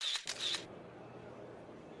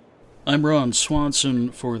I'm Ron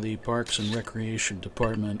Swanson for the Parks and Recreation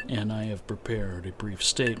Department, and I have prepared a brief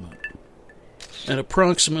statement. At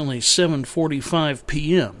approximately 7:45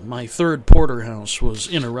 p.m., my third porterhouse was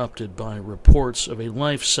interrupted by reports of a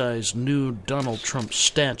life-size nude Donald Trump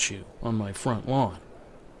statue on my front lawn.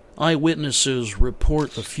 Eyewitnesses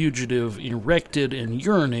report the fugitive erected and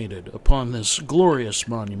urinated upon this glorious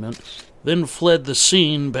monument, then fled the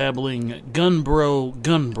scene babbling, "Gun bro,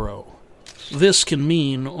 gun bro." This can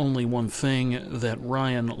mean only one thing, that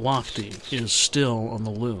Ryan Lochte is still on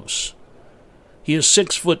the loose. He is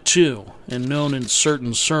 6'2" and known in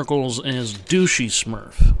certain circles as Douchey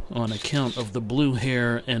Smurf on account of the blue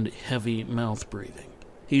hair and heavy mouth breathing.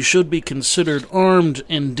 He should be considered armed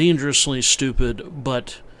and dangerously stupid,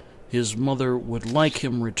 but his mother would like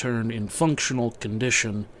him returned in functional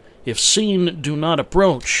condition. If seen, do not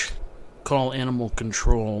approach. Call animal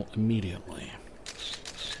control immediately.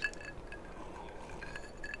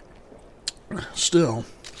 Still,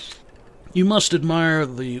 you must admire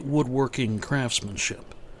the woodworking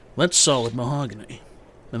craftsmanship. That's solid mahogany,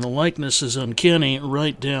 and the likeness is uncanny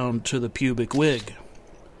right down to the pubic wig.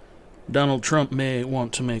 Donald Trump may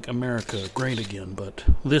want to make America great again, but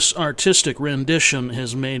this artistic rendition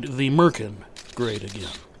has made the Merkin great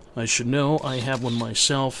again. I should know I have one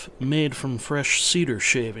myself, made from fresh cedar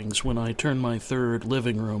shavings when I turn my third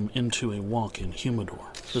living room into a walk-in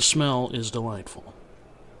humidor. The smell is delightful.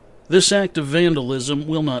 This act of vandalism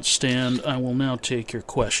will not stand. I will now take your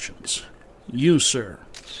questions. You, sir.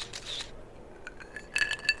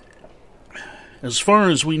 As far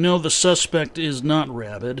as we know, the suspect is not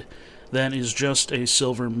rabid. That is just a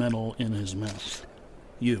silver medal in his mouth.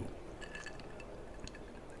 You.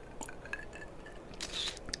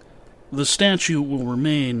 The statue will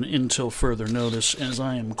remain until further notice, as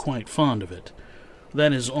I am quite fond of it.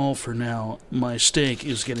 That is all for now. My steak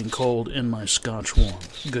is getting cold and my scotch warm.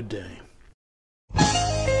 Good day.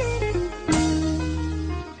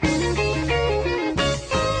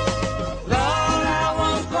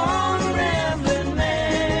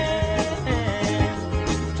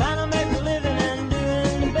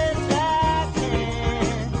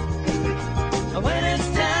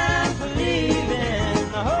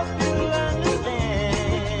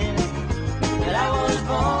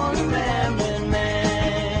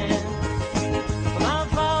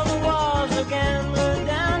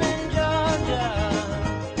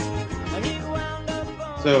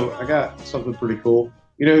 So I got something pretty cool.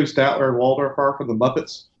 You know who Statler and Waldorf are from the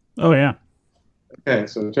Muppets? Oh, yeah. Okay,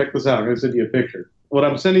 so check this out. I'm going to send you a picture. What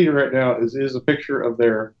I'm sending you right now is a picture of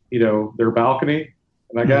their balcony,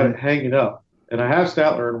 and I got it hanging up. And I have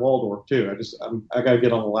Statler and Waldorf too. I got to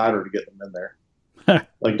get on the ladder to get them in there.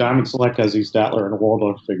 Like Diamond Select has these Statler and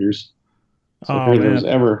Waldorf figures. So if there's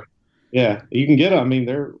ever, yeah, you can get them. I mean,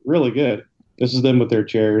 they're really good. This is them with their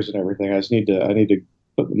chairs and everything. I need to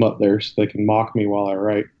put them up there so they can mock me while I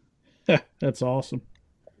write. That's awesome.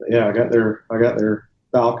 Yeah, I got their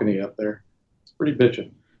balcony up there. It's pretty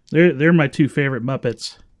bitchin'. They're my two favorite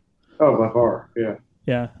Muppets. Oh, by far, yeah.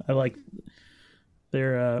 Yeah, I like.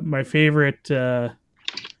 They're my favorite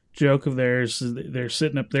joke of theirs. They're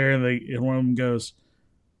sitting up there, and one of them goes,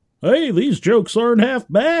 "Hey, these jokes aren't half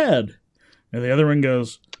bad," and the other one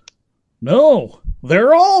goes, "No,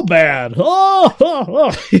 they're all bad." Oh.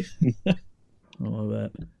 I love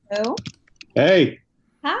that. Hello. Hey.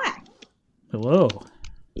 Hi. Hello.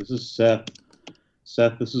 This is Seth.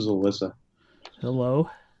 Seth, this is Alyssa. Hello.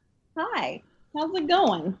 Hi. How's it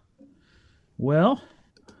going? Well,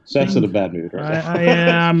 Seth's in a bad mood right now. I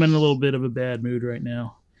am in a little bit of a bad mood right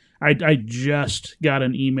now. I just got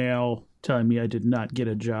an email telling me I did not get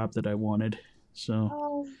a job that I wanted. So.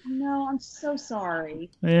 Oh, no, I'm so sorry.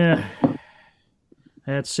 Yeah.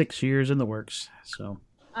 I had 6 years in the works, so.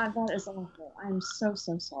 That is awful. I'm so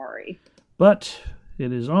sorry. But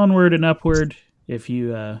it is onward and upward. If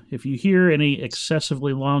you hear any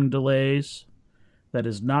excessively long delays, that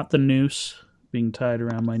is not the noose being tied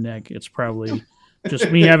around my neck. It's probably just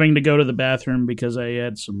me having to go to the bathroom because I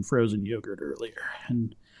had some frozen yogurt earlier.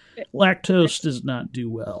 And lactose does not do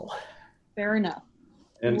well. Fair enough.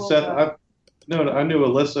 And Seth, I knew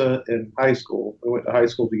Alyssa in high school. We went to high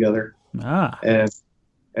school together. Ah.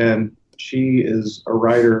 And she is a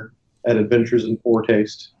writer at Adventures in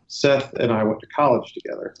Foretaste. Seth and I went to college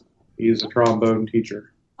together. He's a trombone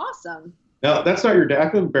teacher. Awesome. Now, that's not your day.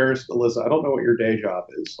 I feel embarrassed, Alyssa. I don't know what your day job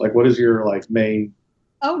is. Like, what is your, main...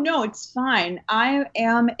 Oh, no, it's fine. I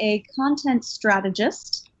am a content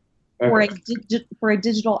strategist for a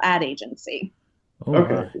digital ad agency. Oh,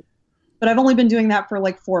 okay. But I've only been doing that for,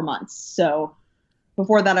 4 months. So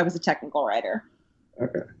before that, I was a technical writer.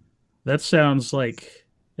 Okay. That sounds like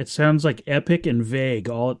It sounds like epic and vague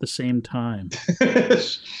all at the same time.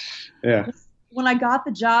 Yeah. When I got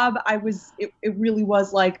the job, it really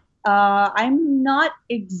was like, I'm not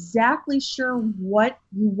exactly sure what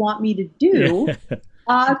you want me to do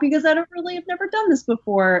because I've never done this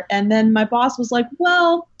before. And then my boss was like,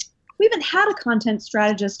 well, we haven't had a content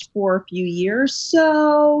strategist for a few years,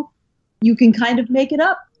 so you can kind of make it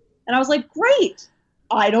up. And I was like, great.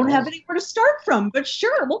 I don't have anywhere to start from, but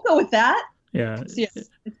sure, we'll go with that. Yeah. So, yes,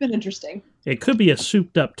 it's been interesting. It could be a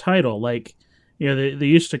souped up title, like, they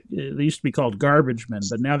used to be called garbage men,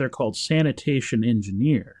 but now they're called sanitation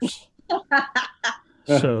engineers.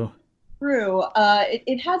 So true.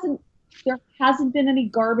 There hasn't been any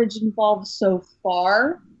garbage involved so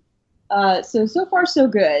far. So far so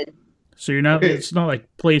good. So you're not. It's not like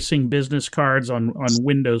placing business cards on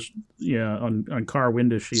windows, on car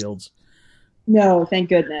window shields. No, thank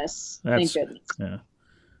goodness. Thank goodness. Yeah.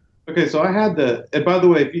 Okay, so I had and by the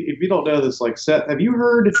way, if you don't know this, like Seth, have you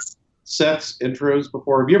heard Seth's intros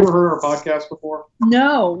before? Have you ever heard our podcast before?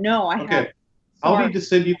 No, I haven't. I'll need to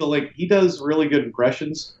send you the link. He does really good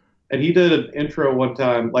impressions, and he did an intro one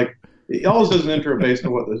time. Like, he always does an intro based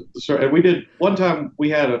on what the story. And we did one time. We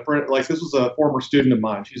had a friend. Like, this was a former student of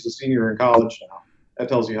mine. She's a senior in college now. That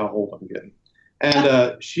tells you how old I'm getting.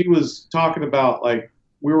 And she was talking about, like,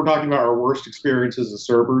 we were talking about our worst experiences as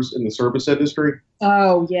servers in the service industry.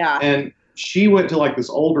 Oh yeah. And she went to like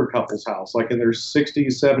this older couple's house, like in their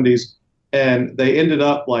 60s, 70s. And they ended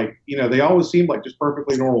up like, they always seemed like just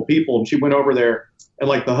perfectly normal people. And she went over there and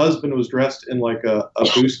like the husband was dressed in like a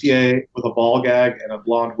bustier with a ball gag and a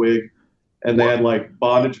blonde wig. And they had like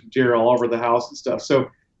bondage material all over the house and stuff.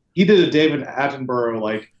 So he did a David Attenborough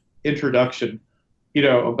like introduction,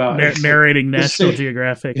 about narrating National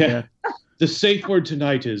Geographic. Yeah. The safe word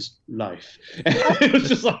tonight is life. It was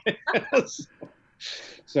just like,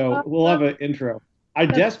 so we'll have an intro. I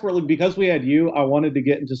desperately, because we had you, I wanted to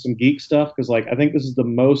get into some geek stuff because, like, I think this is the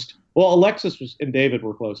most. Well, Alexis and David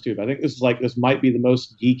were close too, but I think this might be the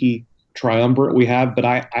most geeky triumvirate we have. But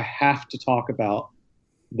I have to talk about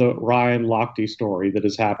the Ryan Lochte story that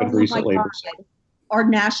has happened recently. My God. Our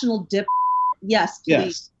national dip. Yes, please.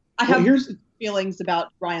 Yes. I have feelings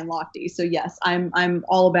about Ryan Lochte, so yes, I'm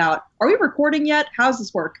all about. Are we recording yet? How's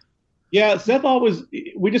this work? Yeah, Seth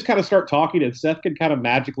we just kind of start talking and Seth can kind of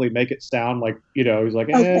magically make it sound like, he's like,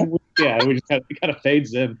 yeah, we just kind of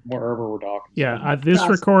fades in wherever we're talking. Yeah, this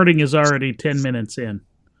recording is already 10 minutes in.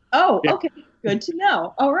 Oh, yeah. Okay, good to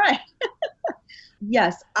know. All right.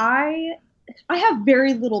 Yes, I have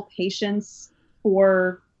very little patience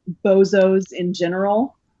for bozos in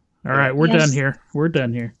general. All right, we're done here. We're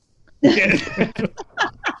done here.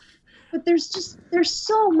 But there's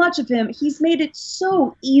so much of him. He's made it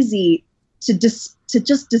so easy to just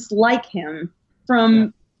dislike him,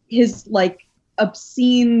 from his like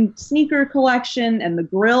obscene sneaker collection and the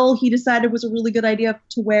grill he decided was a really good idea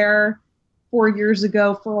to wear 4 years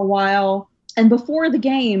ago for a while. And before the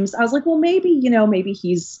games, I was like, well, maybe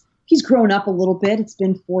he's grown up a little bit. It's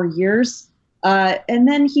been 4 years. And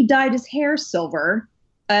then he dyed his hair silver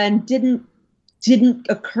and didn't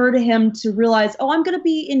occur to him to realize, I'm going to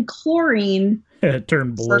be in chlorine. It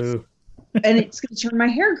turned blue. And it's going to turn my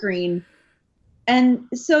hair green. And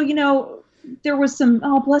so, there was some,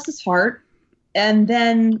 bless his heart. And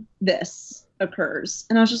then this occurs.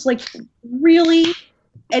 And I was just like, really?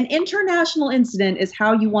 An international incident is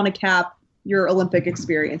how you want to cap your Olympic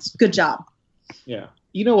experience. Good job. Yeah.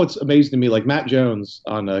 What's amazing to me, like Matt Jones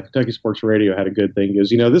on Kentucky Sports Radio had a good thing. He goes,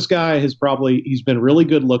 this guy he's been really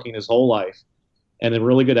good looking his whole life. And a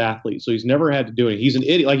really good athlete, so he's never had to do it. He's an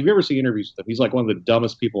idiot. Like, if you ever see interviews with him, he's like one of the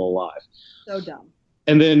dumbest people alive. So dumb.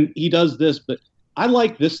 And then he does this, but I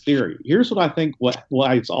like this theory. Here's what I think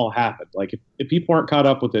why it's all happened. Like, if people aren't caught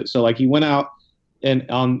up with it. So, like, he went out and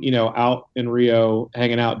out in Rio,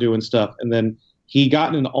 hanging out, doing stuff. And then he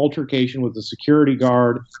got in an altercation with the security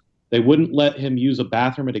guard. They wouldn't let him use a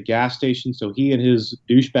bathroom at a gas station, so he and his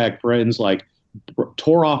douchebag friends, like,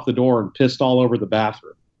 tore off the door and pissed all over the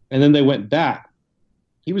bathroom. And then they went back.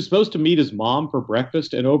 He was supposed to meet his mom for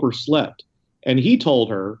breakfast and overslept. And he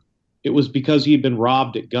told her it was because he had been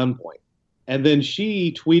robbed at gunpoint. And then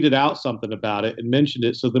she tweeted out something about it and mentioned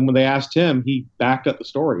it. So then when they asked him, he backed up the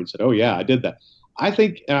story and said, yeah, I did that. I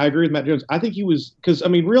think, and I agree with Matt Jones, I think he was, because,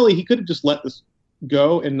 really, he could have just let this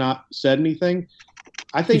go and not said anything.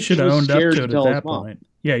 I think he should have owned up to it at that point.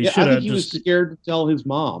 Yeah, he should have. I think he was scared to tell his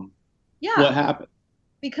mom what happened.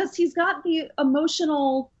 Because he's got the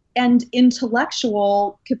emotional and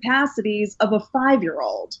intellectual capacities of a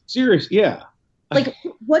 5-year-old. Serious, yeah. Like,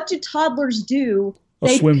 what do toddlers do?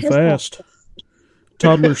 They swim fast.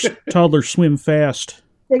 Toddlers swim fast.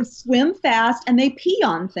 They swim fast and they pee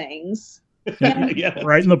on things. And, Yeah.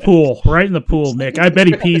 Right in the pool. Right in the pool, Nick. I bet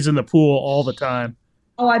he pees in the pool all the time.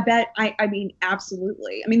 oh, I bet. I mean,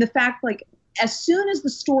 absolutely. I mean, the fact, like, as soon as the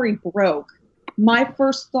story broke, my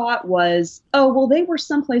first thought was, oh, well, they were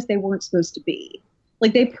someplace they weren't supposed to be.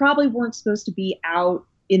 Like, they probably weren't supposed to be out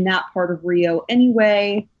in that part of Rio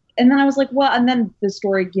anyway. And then I was like, well, and then the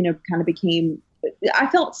story, kind of became, I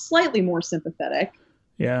felt slightly more sympathetic.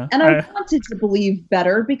 Yeah. And I wanted to believe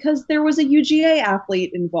better because there was a UGA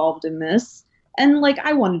athlete involved in this. And, like,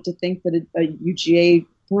 I wanted to think that a UGA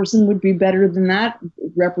person would be better than that,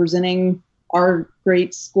 representing our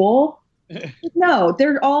great school. No,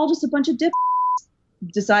 they're all just a bunch of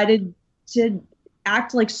decided to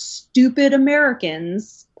act like stupid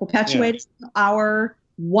Americans, perpetuating our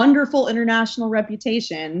wonderful international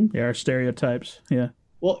reputation. Yeah, our stereotypes. Yeah.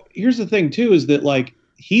 Well, here's the thing too, is that like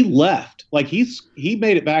he left, like he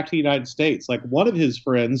made it back to the United States. Like one of his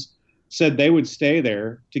friends said they would stay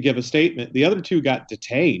there to give a statement. The other two got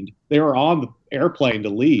detained. They were on the airplane to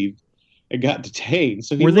leave and got detained.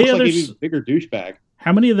 So he Were looks they like others- he's a bigger douchebag.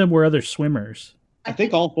 How many of them were other swimmers? I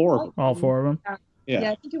think all four of them. All four of them?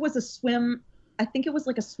 Yeah. I think it was a swim. I think it was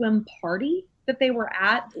like a swim party that they were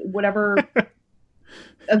at, whatever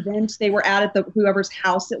event they were at whoever's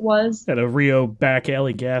house it was. At a Rio back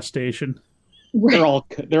alley gas station. They're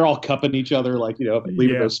all cupping each other, like,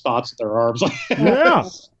 leaving Yeah. those spots at their arms. Yeah.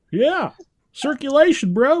 Yeah.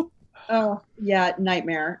 Circulation, bro. Oh yeah,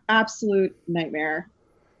 nightmare, absolute nightmare.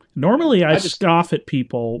 Normally, I scoff at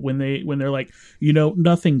people when they're like,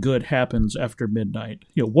 nothing good happens after midnight.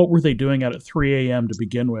 What were they doing out at 3 a.m. to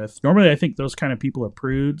begin with? Normally, I think those kind of people are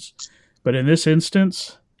prudes, but in this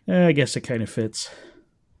instance, I guess it kind of fits.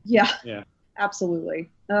 Yeah. Yeah.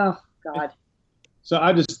 Absolutely. Oh God. So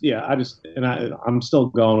I'm still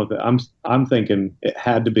going with it. I'm thinking it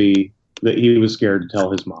had to be that he was scared to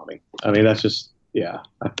tell his mommy. I mean, that's just, yeah.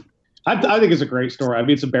 I think it's a great story. I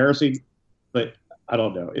mean, it's embarrassing, but I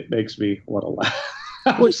don't know. It makes me want to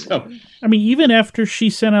laugh. Well, So, I mean, even after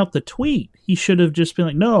she sent out the tweet, he should have just been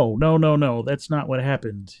like, no, that's not what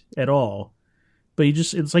happened at all. But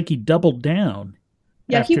it's like he doubled down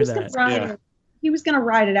after He was that. going to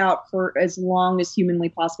ride it out for as long as humanly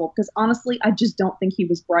possible because honestly, I just don't think he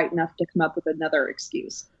was bright enough to come up with another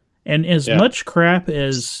excuse. And as much crap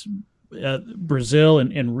as Brazil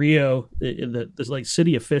and Rio, the like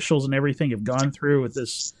city officials and everything have gone through with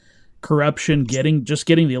this corruption, getting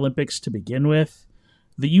the Olympics to begin with,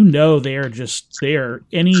 that they are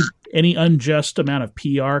any unjust amount of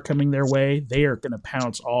PR coming their way, they are going to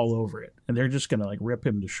pounce all over it, and they're just going to like rip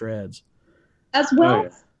him to shreds. As well,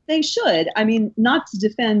 they should. I mean, not to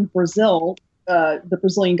defend Brazil, the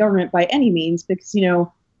Brazilian government by any means, because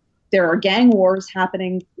there are gang wars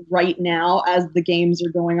happening right now as the games are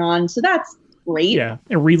going on. So that's great. Yeah,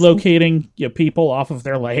 and relocating people off of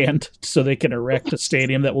their land so they can erect a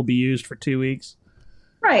stadium that will be used for 2 weeks.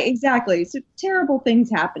 Right, exactly. So terrible things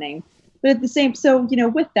happening. But at the same,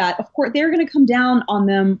 with that, of course, they're going to come down on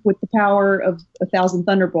them with the power of 1,000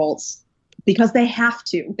 thunderbolts because they have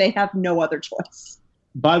to. They have no other choice.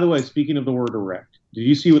 by the way, speaking of the word erect, did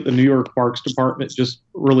you see what the New York Parks Department just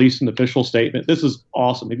released an official statement? This is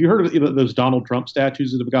awesome. Have you heard of those Donald Trump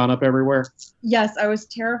statues that have gone up everywhere? Yes, I was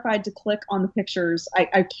terrified to click on the pictures. I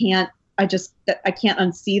can't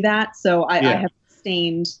unsee that. So I have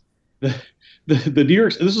abstained. The New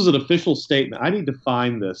York, this was an official statement. I need to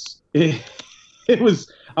find this. It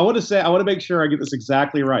was, I want to make sure I get this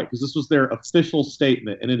exactly right, because this was their official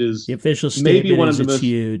statement, and it is the official statement maybe one is of the most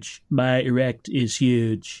huge. My erect is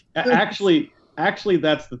huge. Actually,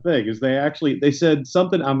 that's the thing, is they said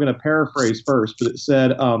something. I'm going to paraphrase first, but it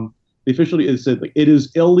said it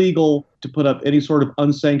is illegal to put up any sort of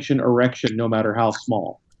unsanctioned erection, no matter how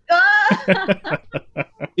small.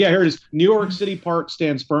 Yeah, here it is. New York City Park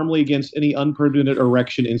stands firmly against any unpermitted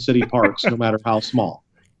erection in city parks, no matter how small.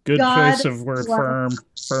 Good God choice of word,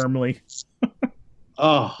 bless. firmly.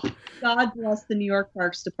 Oh, God bless the New York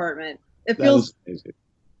Parks Department. It that feels is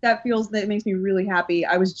amazing. that makes me really happy.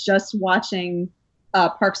 I was just watching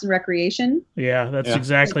Parks and Recreation Yeah, that's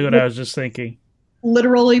exactly what I was just thinking.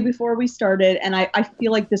 literally before we started, and I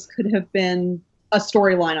feel like this could have been a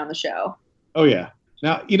storyline on the show. Oh yeah.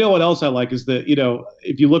 Now, you know what else I like is that,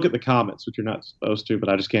 if you look at the comments, which you're not supposed to, but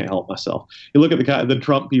I just can't help myself. You look at the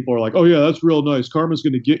Trump people are like, oh yeah, that's real nice. Karma's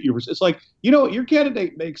going to get you. It's like, your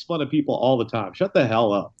candidate makes fun of people all the time. Shut the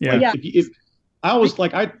hell up. Yeah. Like, if I always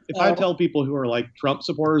like, I tell people who are like Trump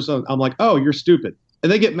supporters, I'm like, oh, you're stupid.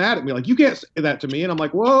 And they get mad at me. Like, you can't say that to me. And I'm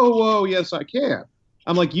like, whoa, yes, I can.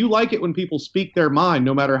 I'm like, you like it when people speak their mind,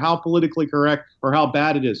 no matter how politically correct or how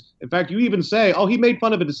bad it is. In fact, you even say, oh, he made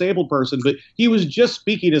fun of a disabled person, but he was just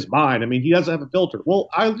speaking his mind. I mean, he doesn't have a filter. Well,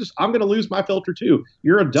 I'm going to lose my filter too.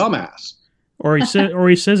 You're a dumbass. Or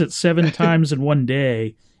he says it 7 times in one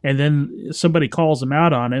day, and then somebody calls him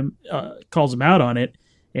out on it,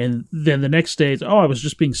 and then the next day, it's, I was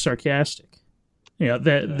just being sarcastic.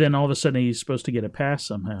 Then all of a sudden he's supposed to get a pass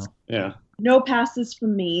somehow. Yeah. No passes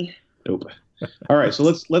from me. Nope. All right, so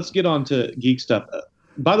let's get on to geek stuff.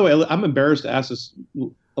 By the way, I'm embarrassed to ask this,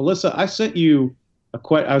 Alyssa. I sent you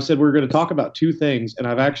I said we were going to talk about 2 things, and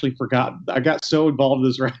I've actually forgotten. I got so involved in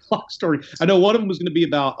this Ragnarok story. I know one of them was going to be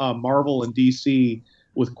about Marvel and DC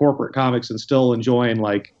with corporate comics, and still enjoying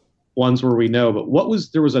like ones where we know. But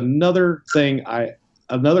there was another thing,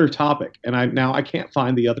 another topic, and I can't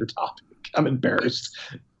find the other topic. I'm embarrassed.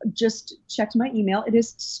 Just checked my email. It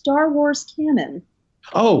is Star Wars canon.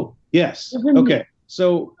 Oh, yes. Okay.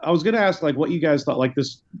 So I was going to ask, like, what you guys thought, like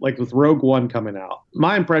this, like with Rogue One coming out.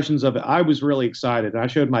 My impressions of it, I was really excited. And I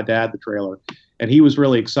showed my dad the trailer, and he was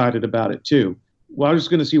really excited about it too. Well, I was just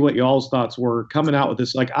going to see what y'all's thoughts were coming out with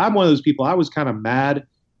this. Like, I'm one of those people, I was kind of mad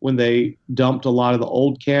when they dumped a lot of the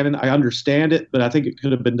old canon. I understand it, but I think it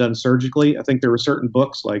could have been done surgically. I think there were certain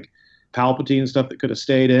books like Palpatine and stuff that could have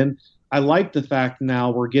stayed in. I like the fact now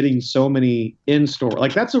we're getting so many in store.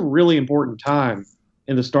 Like, that's a really important time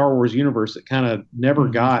in the Star Wars universe that kind of never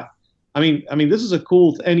got. I mean, this is a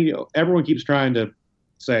cool and everyone keeps trying to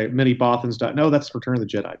say many Bothans died. No, that's Return of the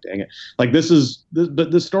Jedi. Dang it! Like but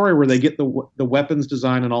the story where they get the weapons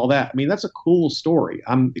design and all that. I mean, that's a cool story.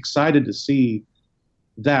 I'm excited to see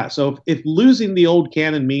that. So if losing the old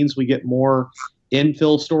canon means we get more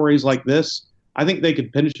infill stories like this, I think they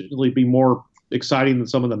could potentially be more exciting than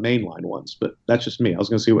some of the mainline ones. But that's just me. I was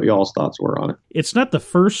going to see what y'all's thoughts were on it. It's not the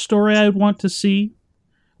first story I would want to see.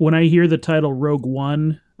 When I hear the title Rogue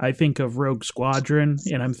One, I think of Rogue Squadron,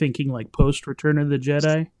 and I'm thinking like post Return of the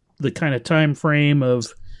Jedi. The kind of time frame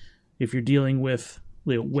of if you're dealing with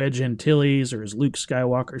Wedge Antilles, or is Luke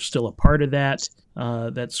Skywalker still a part of that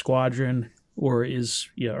squadron, or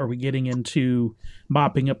are we getting into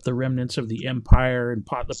mopping up the remnants of the Empire and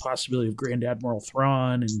the possibility of Grand Admiral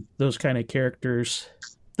Thrawn and those kind of characters?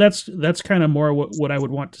 That's kind of more what I would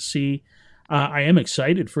want to see. I am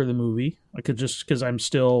excited for the movie. I could just because I'm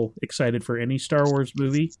still excited for any Star Wars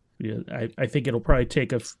movie. I think it'll probably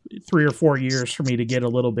take 3 or 4 years for me to get a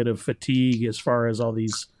little bit of fatigue as far as all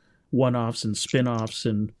these one-offs and spin-offs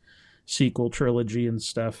and sequel trilogy and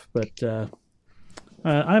stuff. But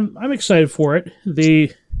I'm excited for it.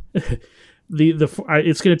 It's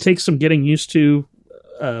going to take some getting used to.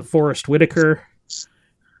 Forrest Whitaker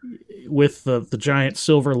with the giant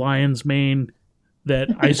silver lion's mane that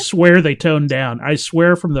I swear they toned down. I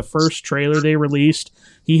swear from the first trailer they released,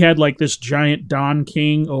 he had like this giant Don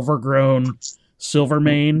King overgrown silver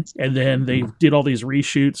mane, and then they did all these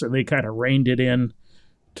reshoots and they kind of reined it in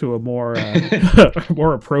to a more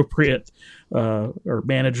more appropriate or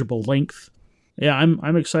manageable length. Yeah,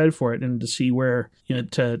 I'm excited for it, and to see where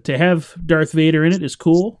to have Darth Vader in it is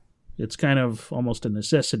cool. It's kind of almost a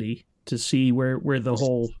necessity to see where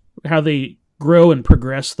how they grow and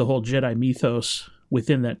progress the whole Jedi mythos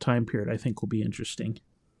within that time period. I think will be interesting.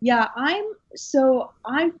 Yeah,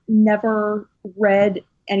 I've never read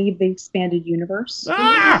any of the expanded universe.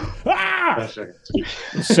 The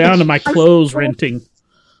sound of my clothes renting.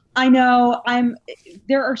 I know.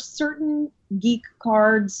 There are certain geek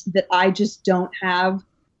cards that I just don't have.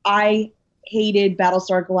 I hated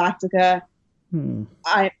Battlestar Galactica.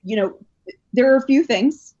 There are a few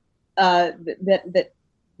things that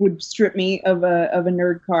would strip me of a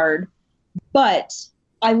nerd card, but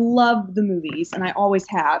I love the movies and I always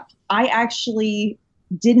have. I actually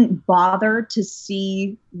didn't bother to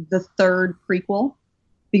see the third prequel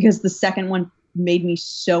because the second one made me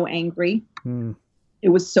so angry. It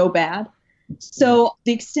was so bad. So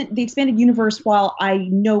the expanded universe, while I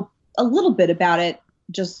know a little bit about it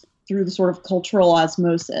just through the sort of cultural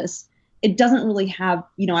osmosis, it doesn't really have,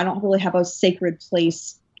 I don't really have a sacred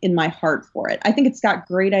place in my heart for it. I think it's got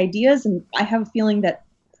great ideas, and I have a feeling that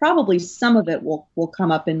probably some of it will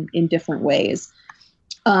come up in different ways.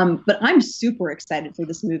 But I'm super excited for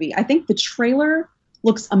this movie. I think the trailer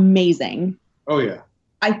looks amazing. Oh yeah.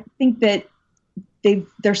 I think that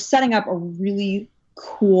they're setting up a really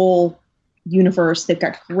cool universe. They've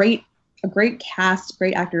got a great cast,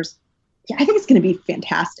 great actors. Yeah, I think it's going to be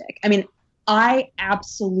fantastic. I mean, I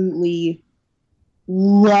absolutely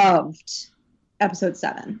loved Episode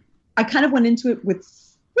 7. I kind of went into it with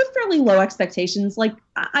with fairly low expectations. Like,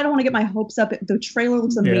 I don't want to get my hopes up. The trailer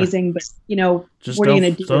looks amazing, but you know, just what are you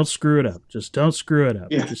going to do? Don't screw it up. Just don't screw it up.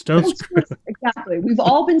 Yeah. Just don't screw it up. Exactly. We've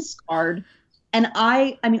all been scarred. And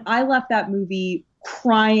I mean, I left that movie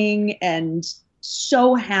crying and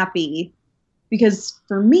so happy because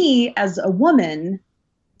for me as a woman,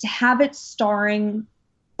 to have it starring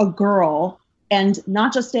a girl and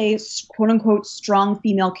not just a quote unquote strong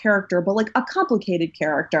female character, but like a complicated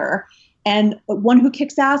character and one who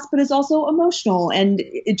kicks ass, but is also emotional. And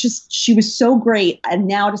she was so great. And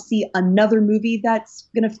now to see another movie that's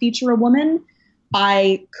going to feature a woman,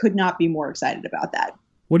 I could not be more excited about that.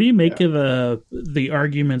 What do you make of the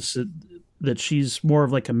arguments that she's more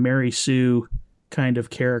of like a Mary Sue kind of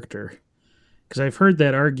character? Because I've heard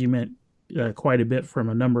that argument quite a bit from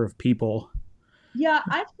a number of people. Yeah,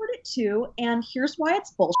 I've heard it too, and here's why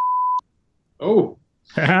it's bullshit. Oh.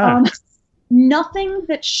 Nothing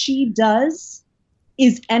that she does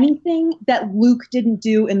is anything that Luke didn't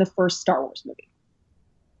do in the first Star Wars movie.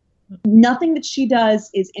 Nothing that she does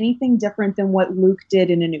is anything different than what Luke did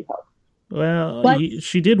in A New Hope. Well,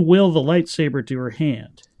 she did will the lightsaber to her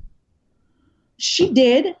hand. She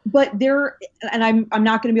did, but and I'm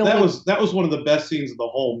not going to be able to. That was one of the best scenes of the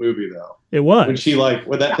whole movie, though. It was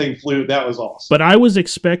when that thing flew. That was awesome. But I was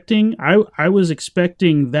expecting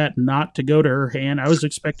that not to go to her hand. I was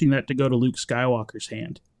expecting that to go to Luke Skywalker's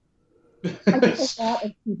hand. I think a lot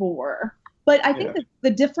of people were, but I think that the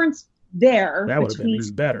difference there that would have been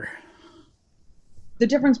even better. The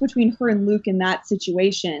difference between her and Luke in that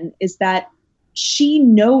situation is that she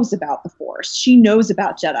knows about the Force. She knows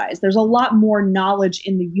about Jedis. There's a lot more knowledge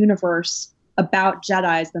in the universe about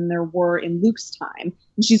Jedis than there were in Luke's time.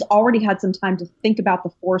 And she's already had some time to think about the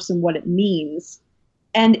Force and what it means.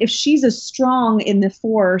 And if she's as strong in the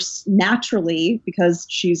Force naturally, because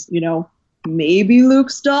she's, you know, maybe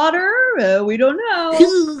Luke's daughter, we don't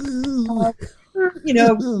know. You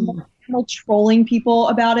know, trolling people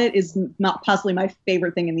about it is not possibly my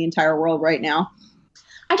favorite thing in the entire world right now.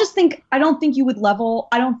 I don't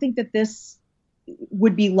think that this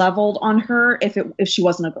would be leveled on her if she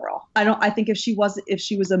wasn't a girl. I think if she was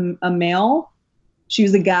a male, she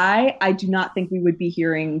was a guy, I do not think we would be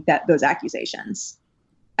hearing those accusations.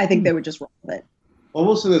 I think they would just roll with it. Well,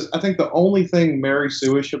 we'll say this. I think the only thing Mary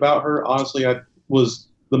Sue-ish about her, honestly, was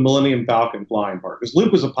the Millennium Falcon flying part. Because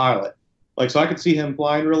Luke was a pilot. Like, so I could see him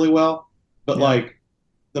flying really well. But, like,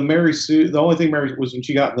 the only thing Mary was when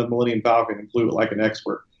she got in the Millennium Falcon and flew it like an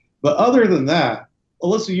expert. But other than that,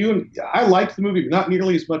 Alyssa, I liked the movie, but not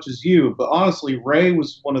nearly as much as you. But honestly, Rey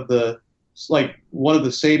was one of the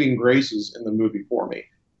saving graces in the movie for me.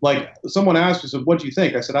 Like, someone asked me, said, "What do you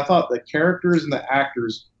think?" I said, "I thought the characters and the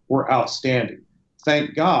actors were outstanding.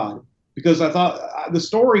 Thank God." Because I thought the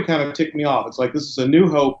story kind of ticked me off. It's like, this is a New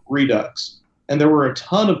Hope redux. And there were a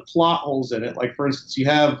ton of plot holes in it. Like, for instance, you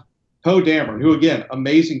have Poe Dameron, who, again,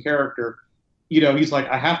 amazing character. You know, he's like,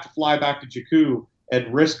 I have to fly back to Jakku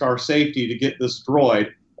and risk our safety to get this droid.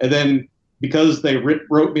 And then because they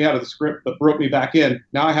wrote me out of the script but brought me back in,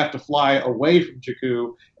 now I have to fly away from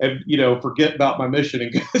Jakku and, you know, forget about my mission.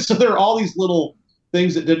 And so there are all these little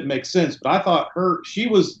things that didn't make sense. But I thought she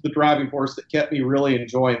was the driving force that kept me really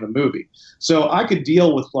enjoying the movie. So I could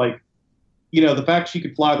deal with, like, you know, the fact she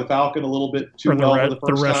could fly the Falcon a little bit too well for the first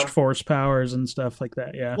time. The rushed force powers and stuff like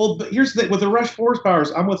that, yeah. Well, but here's the thing. With the rushed force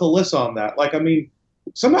powers, I'm with Alyssa on that. Like, I mean,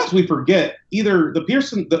 sometimes we forget either the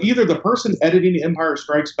person editing Empire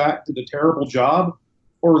Strikes Back did a terrible job,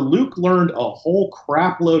 or Luke learned a whole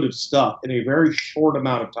crap load of stuff in a very short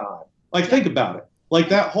amount of time. Like, think about it. Like,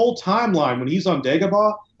 that whole timeline when he's on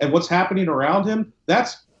Dagobah and what's happening around him,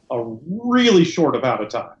 that's a really short amount of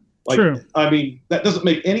time. Like, true. I mean, that doesn't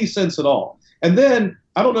make any sense at all. And then,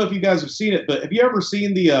 I don't know if you guys have seen it, but have you ever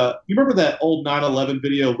seen you remember that old 9/11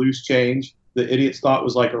 video, Loose Change, that idiots thought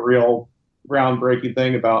was like a real groundbreaking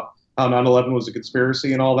thing about how 9/11 was a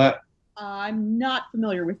conspiracy and all that? I'm not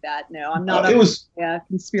familiar with that. No, I'm not.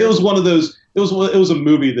 Conspiracy. It was one of those. It was a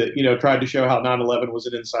movie that, you know, tried to show how 9/11 was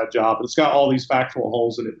an inside job. It's got all these factual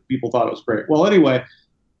holes in it. People thought it was great. Well, anyway,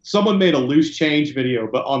 someone made a Loose Change video,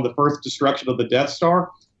 but on the first destruction of the Death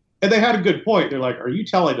Star. And they had a good point. They're like, are you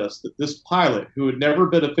telling us that this pilot, who had never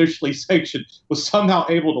been officially sanctioned, was somehow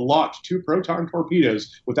able to launch 2 proton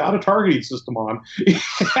torpedoes without a targeting system on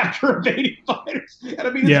after evading fighters? And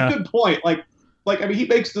I mean, it's a good point. Like, I mean, he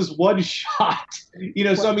makes this one shot, you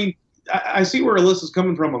know. So, I mean, I see where Alyssa's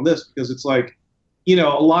coming from on this, because it's like, you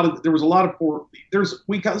know,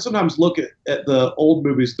 we sometimes look at the old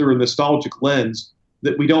movies through a nostalgic lens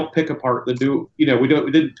that we don't pick apart the new, you know, we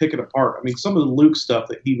didn't pick it apart. I mean, some of the Luke stuff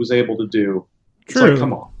that he was able to do. True. Like,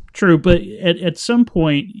 come on. True, but at some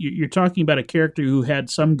point, you're talking about a character who had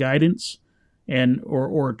some guidance and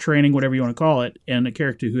or training, whatever you want to call it, and a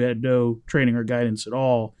character who had no training or guidance at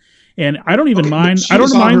all. And I don't even mind. She I don't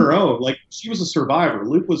was mind on her own. Like, she was a survivor.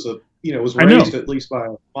 Luke was was raised at least by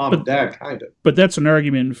mom and dad, kind of. But that's an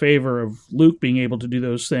argument in favor of Luke being able to do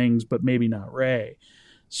those things, but maybe not Rey.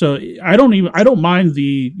 So I don't mind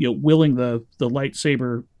the willing the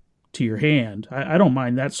lightsaber to your hand. I don't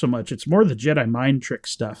mind that so much. It's more the Jedi mind trick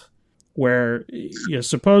stuff, where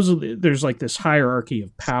supposedly there's like this hierarchy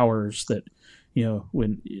of powers that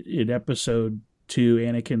when in episode 2,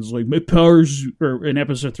 Anakin's like, my powers, or in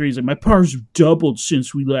episode 3, he's like, my powers have doubled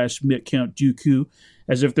since we last met Count Dooku,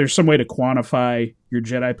 as if there's some way to quantify your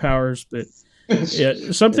Jedi powers. But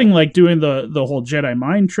something like doing the whole Jedi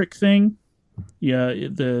mind trick thing,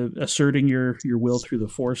 the asserting your will through the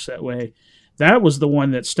Force that way, that was the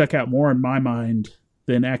one that stuck out more in my mind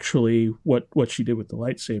than actually what she did with the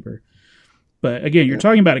lightsaber. But again, you're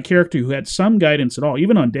talking about a character who had some guidance at all,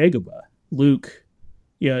 even on Dagobah. Luke,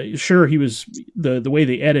 sure, he was the way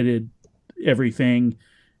they edited everything.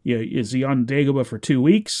 Is he on Dagobah for 2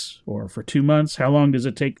 weeks or for 2 months? How long does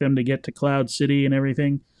it take them to get to Cloud City and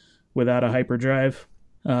everything without a hyperdrive?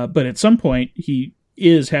 But at some point, he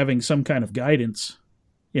is having some kind of guidance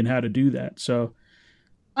in how to do that. So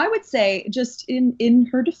I would say, just in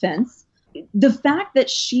her defense, the fact that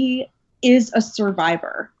she is a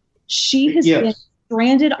survivor, she has been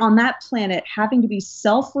stranded on that planet, having to be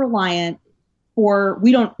self-reliant for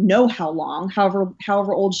we don't know how long,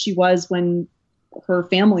 however old she was when her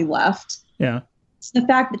family left. Yeah. It's the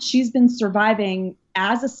fact that she's been surviving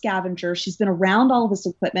as a scavenger. She's been around all of this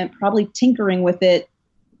equipment, probably tinkering with it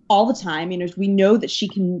all the time. We know that she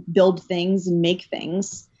can build things and make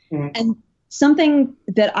things. Mm-hmm. And something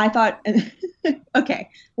that I thought, okay,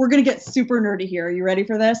 we're going to get super nerdy here. Are you ready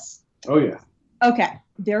for this? Oh, yeah. Okay.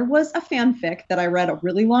 There was a fanfic that I read a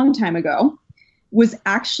really long time ago, was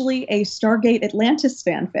actually a Stargate Atlantis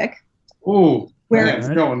fanfic. Ooh, where it's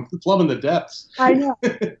going, plumbing the depths. I know.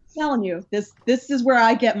 I'm telling you, this is where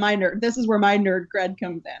I get my nerd. This is where my nerd cred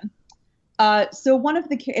comes in. So one of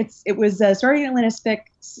it was Stargate Atlantis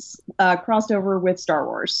fic crossed over with Star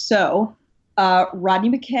Wars. So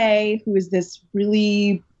Rodney McKay, who is this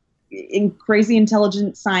really crazy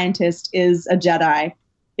intelligent scientist, is a Jedi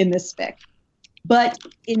in this fic. But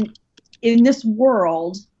in this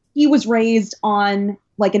world, he was raised on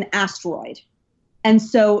like an asteroid. And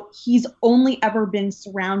so he's only ever been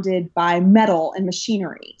surrounded by metal and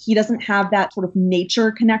machinery. He doesn't have that sort of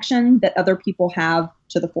nature connection that other people have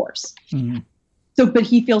to the Force. Mm-hmm. So, but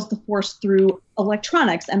he feels the Force through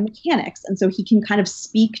electronics and mechanics. And so he can kind of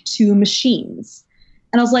speak to machines.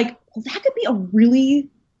 And I was like, well, that could be a really,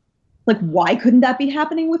 like, why couldn't that be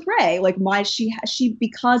happening with Rey? Like, why she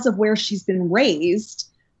because of where she's been raised,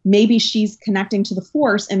 maybe she's connecting to the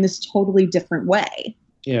Force in this totally different way.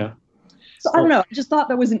 Yeah. So I don't know. I just thought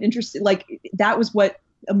that was an interesting, like, that was what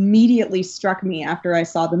immediately struck me after I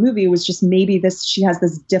saw the movie, was just maybe she has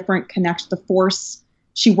this different connection to the Force.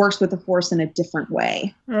 She works with the Force in a different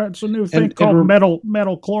way. It's a new thing called metal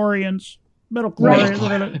chlorians. Metal chlorians.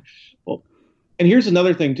 Right. Well, and here's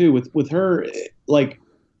another thing too with her, like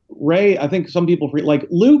Rey. I think some people like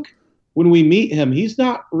Luke. When we meet him, he's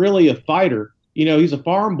not really a fighter. He's a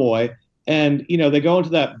farm boy, and they go into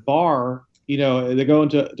that bar. They go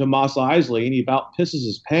into Mos Eisley, and he about pisses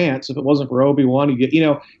his pants. If it wasn't for Obi-Wan,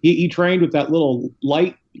 he trained with that little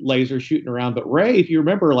light laser shooting around. But Rey, if you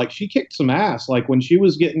remember, like, she kicked some ass. Like when she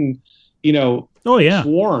was getting,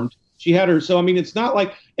 swarmed, she had her. So I mean, it's not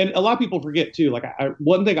like, and a lot of people forget too. Like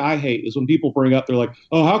one thing I hate is when people bring up, they're like,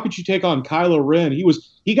 "Oh, how could you take on Kylo Ren?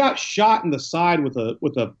 He got shot in the side with a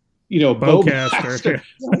bowcaster."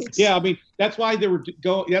 Yeah, I mean that's why they were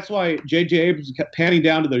going. That's why J.J. Abrams kept panning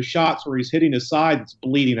down to those shots where he's hitting his side that's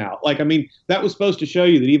bleeding out. Like, I mean, that was supposed to show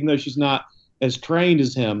you that even though she's not as trained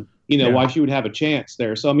as him, why she would have a chance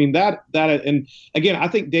there. So I mean that and again, I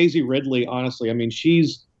think Daisy Ridley, honestly, I mean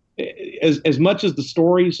she's as much as the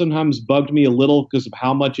story sometimes bugged me a little because of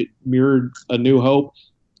how much it mirrored A New Hope.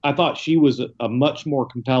 I thought she was a much more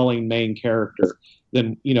compelling main character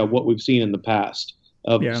than what we've seen in the past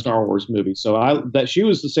of Star Wars movies. So that she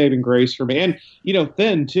was the saving grace for me. And,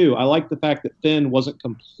 Finn too. I like the fact that Finn wasn't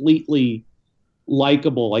completely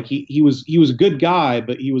likable. Like he was a good guy,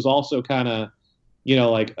 but he was also kind of,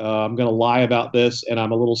 I'm going to lie about this and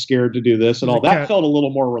I'm a little scared to do this and all that felt a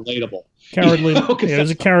little more relatable. Cowardly. It was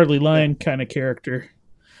a cowardly lion kind of character.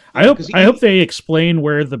 I hope they explain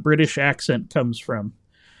where the British accent comes from.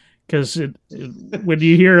 Because when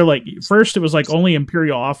you hear, like, first it was like only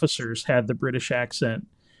Imperial officers had the British accent,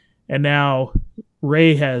 and now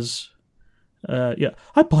Rey has Yeah,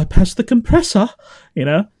 I bypassed the compressor. You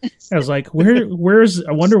know, I was like, where's?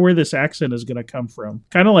 I wonder where this accent is going to come from.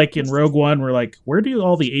 Kind of like in Rogue One, we're like, where do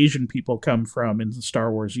all the Asian people come from in the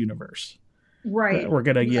Star Wars universe? Right. We're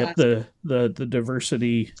going to get the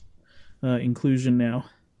diversity inclusion now.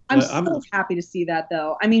 I'm so happy to see that,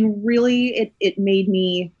 though. I mean, really, it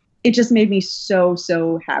just made me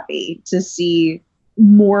so happy to see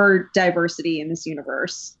more diversity in this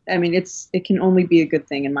universe. I mean, it can only be a good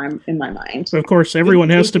thing in my mind. Of course, everyone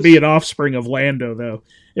has to be an offspring of Lando, though.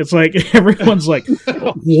 It's like everyone's like,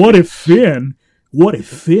 what if Finn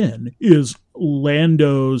is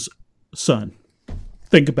Lando's son?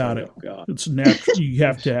 Think about it. God. It's natural. You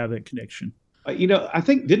have to have that connection. I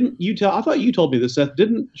think I thought you told me this, Seth.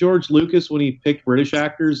 Didn't George Lucas, when he picked British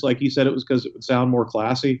actors, like he said it was because it would sound more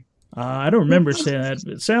classy? I don't remember saying that.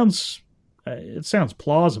 But it sounds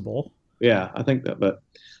plausible. Yeah, I think that, but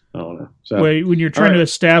I don't know. So when you're trying to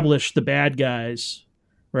establish the bad guys,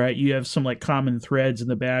 right? You have some like common threads in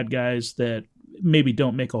the bad guys that maybe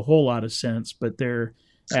don't make a whole lot of sense, but their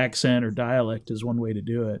accent or dialect is one way to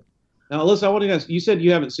do it. Now, Alyssa, I want to ask. You said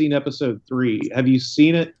you haven't seen episode 3. Have you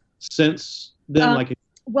seen it since then?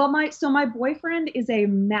 My boyfriend is a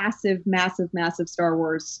massive Star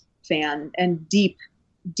Wars fan and deep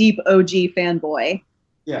OG fanboy.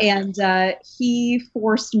 Yeah. And he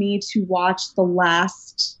forced me to watch the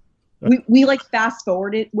last. We like fast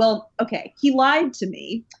forwarded. Well, okay, he lied to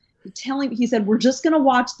me, he said we're just gonna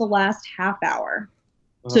watch the last half hour,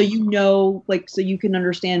 so so you can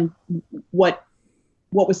understand what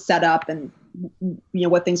was set up and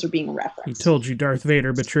what things are being referenced. He told you Darth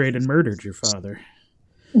Vader betrayed and murdered your father.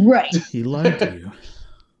 Right. He lied to you.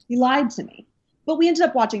 He lied to me, but we ended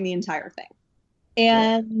up watching the entire thing.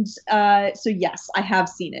 And so yes, I have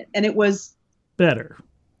seen it, and it was better.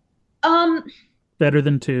 Better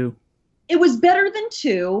than 2. It was better than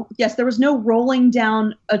 2. Yes, there was no rolling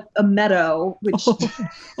down a meadow, which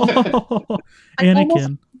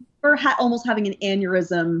Anakin. Almost having an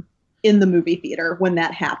aneurysm in the movie theater when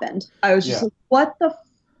that happened. I was just like, what the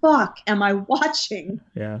fuck am I watching?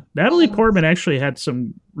 Yeah, Natalie Portman actually had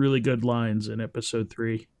some really good lines in episode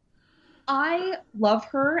 3. I love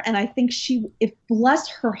her, and I think if bless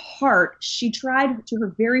her heart, she tried to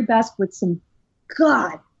her very best with some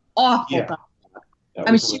god awful dialogue.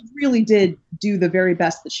 I mean, she really did do the very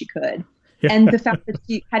best that she could. Yeah. And the fact that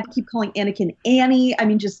she had to keep calling Anakin Annie, I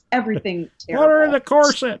mean, just everything terrible. Put her in the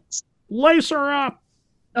corset. Lace her up.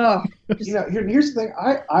 Oh, here's the thing.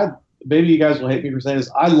 I maybe you guys will hate me for saying this.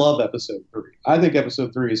 I love episode 3. I think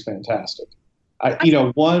episode 3 is fantastic.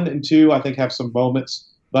 1 and 2 I think have some moments.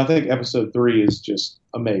 But I think episode 3 is just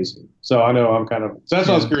amazing. So I know so that's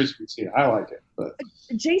why I was curious if you'd seen it. I like it. But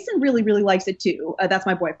Jason really, really likes it too. That's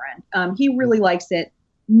my boyfriend. He really likes it.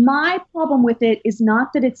 My problem with it is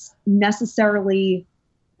not that it's necessarily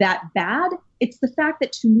that bad. It's the fact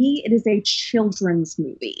that to me, it is a children's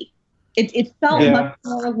movie. It felt much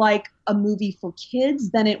more like a movie for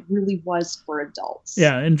kids than it really was for adults.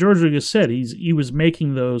 Yeah, and George Lucas said he was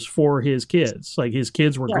making those for his kids. Like his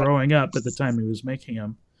kids were growing up at the time he was making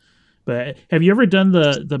them. But have you ever done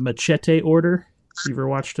the machete order? You ever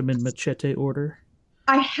watched them in machete order?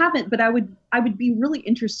 I haven't, but I would be really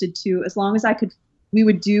interested to, as long as I could. We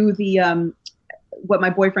would do the what my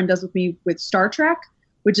boyfriend does with me with Star Trek,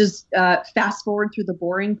 which is fast forward through the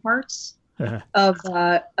boring parts of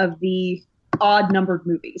the odd numbered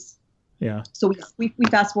movies. Yeah. So we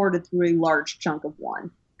fast forwarded through a large chunk of one.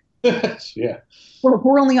 Yeah.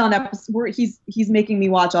 We're only on episode. He's making me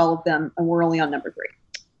watch all of them, and we're only on number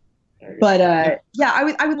 3. But I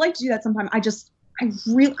would like to do that sometime. I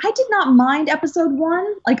did not mind episode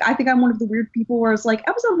 1. Like, I think I'm one of the weird people where it's like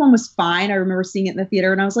episode 1 was fine. I remember seeing it in the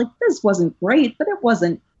theater, and I was like, this wasn't great, but it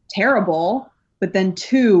wasn't terrible. But then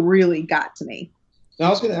 2 really got to me. Now, I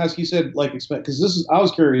was going to ask, you said, because I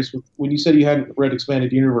was curious, when you said you hadn't read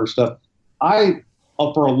Expanded Universe stuff, I,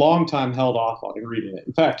 for a long time, held off on reading it.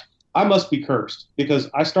 In fact, I must be cursed, because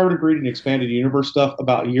I started reading Expanded Universe stuff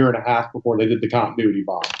about a year and a half before they did the continuity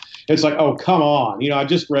bomb. It's like, oh, come on. I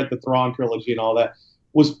just read the Thrawn trilogy and all that.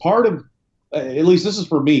 Was part of, at least this is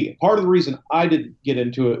for me, part of the reason I didn't get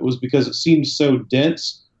into it was because it seemed so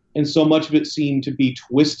dense, and so much of it seemed to be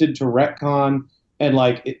twisted to retcon. And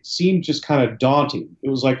it seemed just kind of daunting.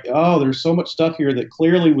 It was like, oh, there's so much stuff here that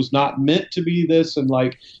clearly was not meant to be this. And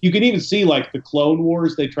you can even see the Clone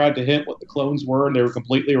Wars, they tried to hint what the clones were and they were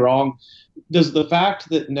completely wrong. Does the fact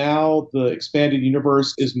that now the expanded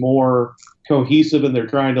universe is more cohesive and they're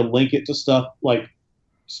trying to link it to stuff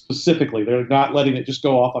specifically, they're not letting it just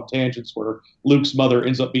go off on tangents where Luke's mother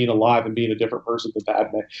ends up being alive and being a different person than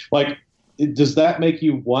Padme. does that make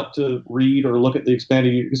you want to read or look at the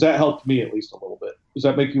expanded universe? Because that helped me at least a little bit. Does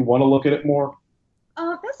that make you want to look at it more?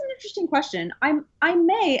 That's an interesting question. I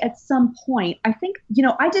may at some point. I think,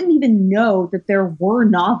 I didn't even know that there were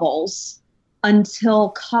novels until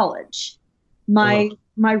college. My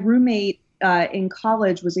roommate in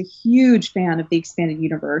college was a huge fan of the expanded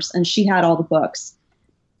universe, and she had all the books.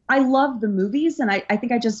 I love the movies, and I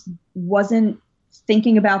think I just wasn't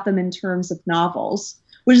thinking about them in terms of novels,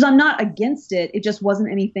 which is, I'm not against it. It just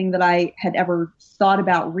wasn't anything that I had ever thought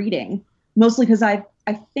about reading, mostly because I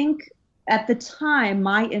think at the time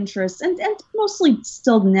my interests, and mostly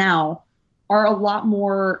still now, are a lot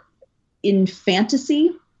more in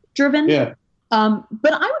fantasy driven. Yeah.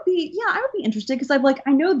 But I would be interested because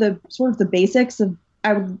I know the sort of the basics of,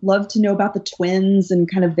 I would love to know about the twins and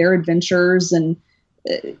kind of their adventures, and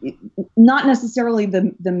not necessarily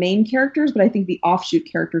the main characters, but I think the offshoot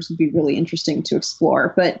characters would be really interesting to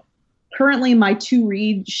explore. But currently my to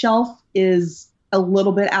read shelf is a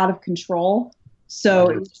little bit out of control. So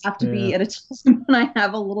it would have to be at a time when I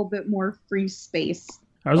have a little bit more free space.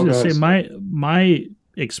 I was going to say my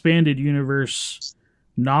expanded universe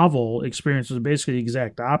novel experience was basically the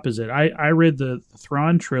exact opposite. I read the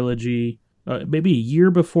Thrawn trilogy maybe a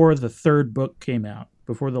year before the third book came out,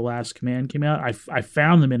 before The Last Command came out. I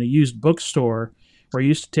found them in a used bookstore where I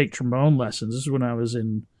used to take trombone lessons. This is when I was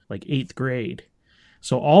in like 8th grade.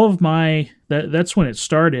 So all of that's when it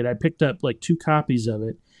started. I picked up like 2 copies of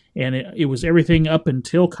it, and it was everything up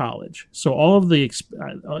until college. So all of the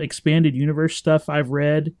expanded universe stuff I've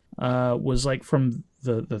read was like from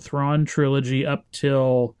the Thrawn trilogy up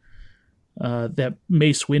till that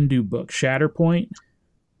Mace Windu book, Shatterpoint,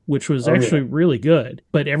 which was actually really good.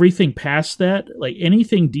 But everything past that, like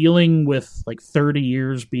anything dealing with like 30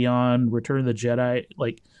 years beyond Return of the Jedi,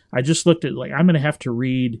 like I just looked at, like, I'm going to have to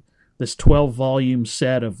read this 12-volume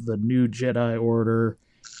set of the New Jedi Order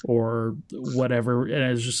or whatever. And I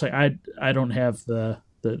was just like, I don't have the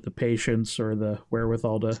patience or the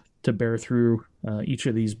wherewithal to bear through each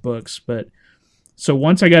of these books. But so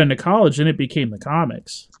once I got into college, then it became the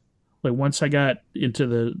comics. Like once I got into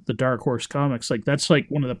the Dark Horse comics, like that's like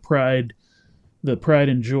one of the pride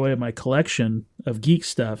and joy of my collection of geek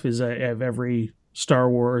stuff is I have every Star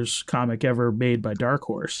Wars comic ever made by Dark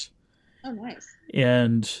Horse. Oh, nice.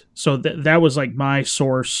 And so that was like my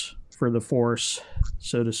source for the Force,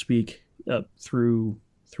 so to speak, up through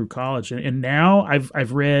college. And now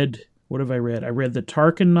I've read, what have I read? I read the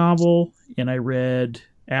Tarkin novel and I read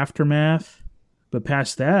Aftermath, but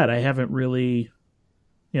past that I haven't really.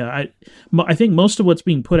 Yeah, I think most of what's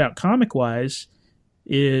being put out comic-wise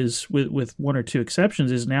is, with one or two exceptions,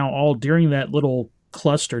 is now all during that little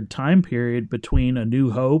clustered time period between A New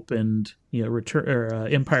Hope and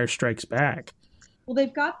Empire Strikes Back. Well,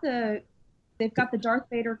 they've got the Darth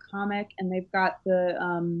Vader comic, and they've got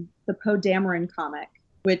the Poe Dameron comic,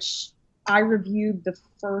 which I reviewed the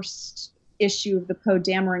first issue of the Poe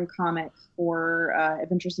Dameron comic for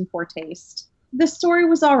Adventures in Poor Taste. The story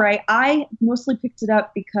was all right. I mostly picked it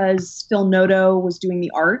up because Phil Noto was doing the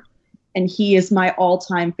art, and he is my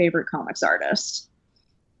all-time favorite comics artist.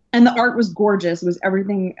 And the art was gorgeous. It was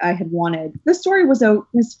everything I had wanted. The story was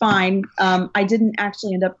fine. I didn't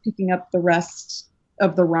actually end up picking up the rest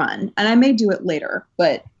of the run, and I may do it later,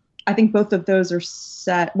 but I think both of those are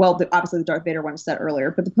set. Well, obviously the Darth Vader one is set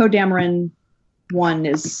earlier, but the Poe Dameron one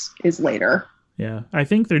is later. Yeah, I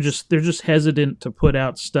think they're just hesitant to put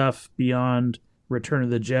out stuff beyond Return of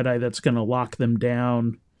the Jedi that's going to lock them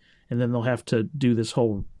down, and then they'll have to do this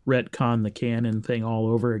whole retcon the canon thing all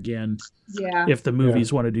over again. Yeah. If the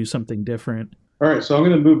movies want to do something different. All right, so I'm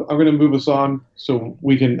going to move us on so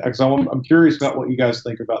we can. I'm curious about what you guys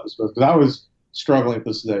think about this book, because I was struggling with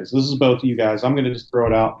this today. So this is both of you guys. I'm going to just throw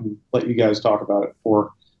it out and let you guys talk about it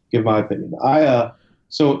or give my opinion.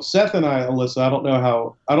 So Seth and I, Alyssa, I don't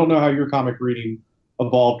know how your comic reading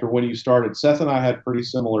evolved or when you started. Seth and I had pretty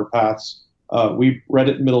similar paths. We read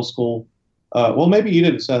it in middle school. Well, maybe you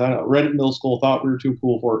didn't, Seth. I don't know. Read it in middle school, thought we were too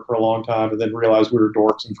cool for it for a long time, and then realized we were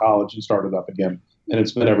dorks in college and started up again. And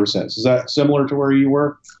it's been ever since. Is that similar to where you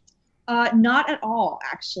were? Not at all,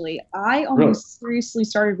 actually. I only seriously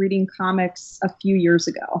started reading comics a few years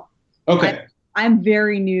ago. Okay. I'm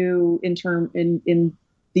very new in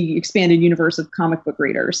the expanded universe of comic book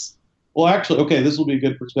readers. Well, actually, okay, this will be a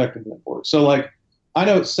good perspective then for it. So, like, I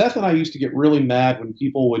know Seth and I used to get really mad when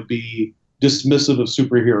people would be dismissive of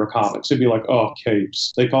superhero comics. They'd be like, oh,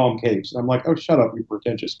 capes. They call them capes. And I'm like, oh, shut up, you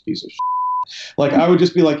pretentious piece of shit. Like, I would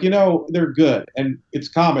just be like, they're good. And it's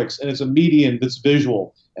comics, and it's a medium that's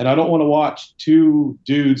visual. And I don't want to watch two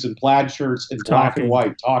dudes in plaid shirts in black and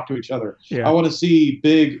white talk to each other. Yeah. I want to see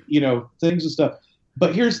big, things and stuff.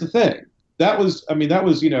 But here's the thing. that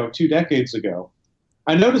was 2 decades ago.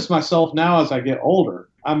 I notice myself now as I get older.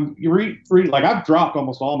 Like I've dropped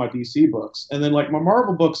almost all my DC books, and then like my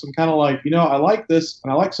Marvel books, I'm kind of like, I like this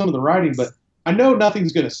and I like some of the writing, but I know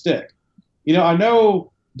nothing's going to stick. I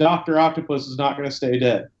know Dr. Octopus is not going to stay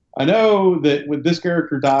dead. I know that when this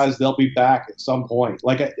character dies, they'll be back at some point.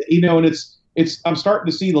 Like, and I'm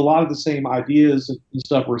starting to see a lot of the same ideas and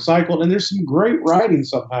stuff recycled, and there's some great writing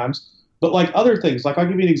sometimes. But like other things, like I'll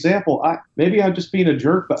give you an example. Maybe I'm just being a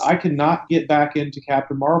jerk, but I cannot get back into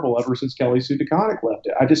Captain Marvel ever since Kelly Sue DeConnick left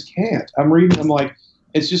it. I just can't. I'm like,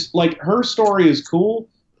 it's just like her story is cool,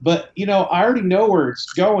 but I already know where it's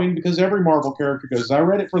going because every Marvel character goes. I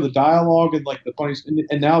read it for the dialogue and like the funny,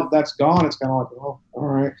 and now that's gone. It's kind of like, oh, all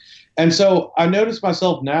right. And so I notice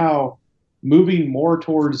myself now moving more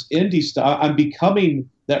towards indie stuff. I'm becoming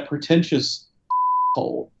that pretentious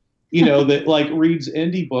hole. That like reads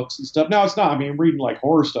indie books and stuff. Now it's not, I'm reading like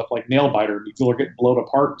horror stuff like Nailbiter and people are getting blown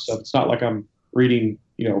apart and stuff. It's not like I'm reading,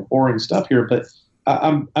 boring stuff here, but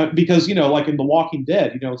because, like in The Walking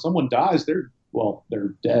Dead, someone dies, they're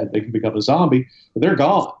dead. They can become a zombie, but they're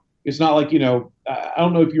gone. It's not like, I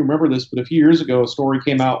don't know if you remember this, but a few years ago, a story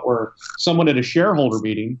came out where someone at a shareholder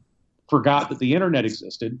meeting forgot that the internet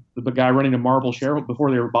existed. The guy running a Marvel shareholder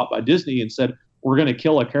before they were bought by Disney and said, we're going to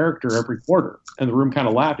kill a character every quarter. And the room kind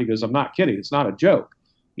of laughed. He goes, I'm not kidding. It's not a joke.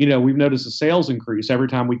 We've noticed a sales increase every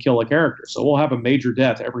time we kill a character. So we'll have a major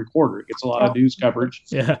death every quarter. It gets a lot of news coverage.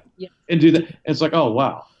 Yeah. And do that. And it's like, oh,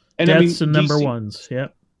 wow. And deaths and number ones. Yeah.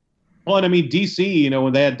 Well, and DC,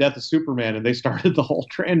 when they had Death of Superman and they started the whole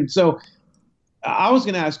trend. So I was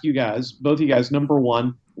going to ask you guys, both of you guys, number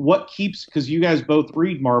one, what keeps, because you guys both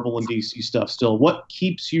read Marvel and DC stuff still, what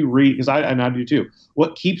keeps you reading, because I do too,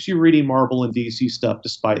 what keeps you reading Marvel and DC stuff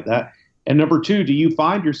despite that? And number two, do you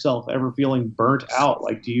find yourself ever feeling burnt out?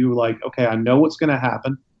 Like, do you okay, I know what's going to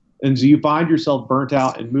happen. And do you find yourself burnt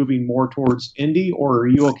out and moving more towards indie, or are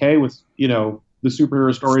you okay with, the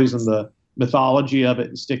superhero stories and the mythology of it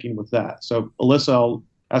and sticking with that? So Alyssa, I'll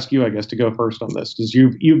ask you, I guess, to go first on this, because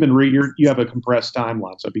you've been you have a compressed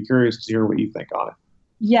timeline. So I'd be curious to hear what you think on it.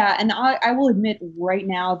 Yeah, and I will admit right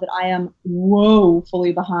now that I am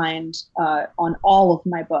woefully behind on all of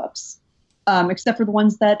my books, except for the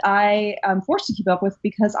ones that I am forced to keep up with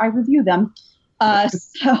because I review them.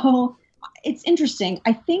 So it's interesting.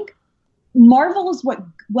 I think Marvel is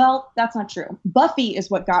that's not true. Buffy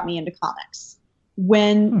is what got me into comics.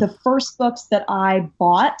 When the first books that I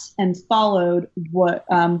bought and followed were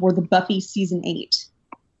the Buffy season 8,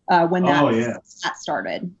 when that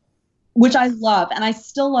started. Which I love, and I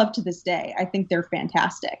still love to this day. I think they're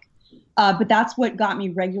fantastic. But that's what got me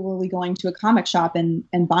regularly going to a comic shop and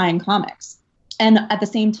buying comics. And at the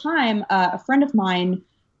same time, a friend of mine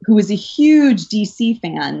who is a huge DC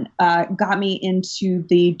fan got me into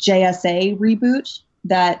the JSA reboot.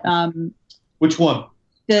 That which one?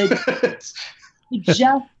 The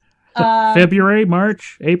Jeff. February,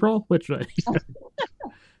 March, April? Which one?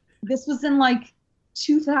 This was in like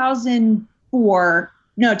 2004.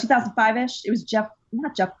 No, 2005-ish. It was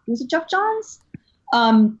was it Jeff Johns?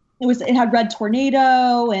 It had Red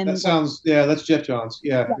Tornado and that's Jeff Johns.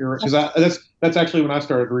 Yeah. You're right. Because that's actually when I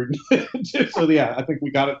started reading it. So yeah, I think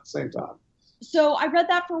we got it at the same time. So I read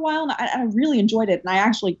that for a while and I really enjoyed it. And I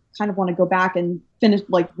actually kind of want to go back and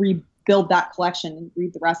rebuild that collection and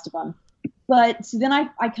read the rest of them. But so then I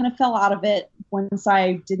kind of fell out of it once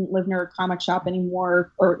I didn't live near a comic shop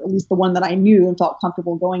anymore, or at least the one that I knew and felt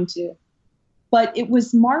comfortable going to. But it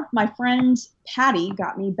was my friend Patty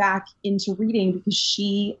got me back into reading because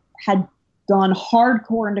she had gone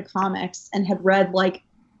hardcore into comics and had read like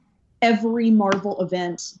every Marvel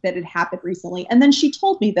event that had happened recently. And then she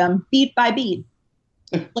told me them beat by beat.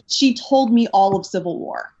 Like she told me all of Civil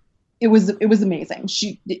War. It was amazing.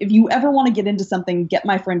 If you ever want to get into something, get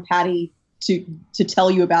my friend Patty to tell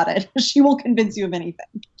you about it. She will convince you of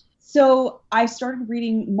anything. So I started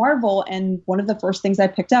reading Marvel, and one of the first things I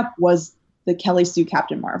picked up was the Kelly Sue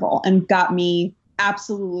Captain Marvel, and got me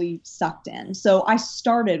absolutely sucked in. So I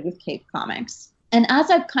started with Cape Comics. And as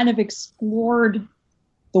I've kind of explored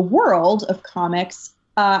the world of comics,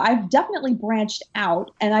 I've definitely branched out.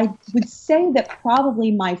 And I would say that probably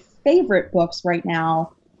my favorite books right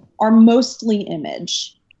now are mostly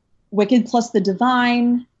Image. Wicked Plus the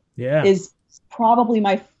Divine is probably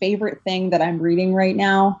my favorite thing that I'm reading right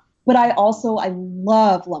now. But I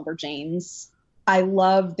love Lumberjanes.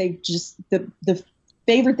 The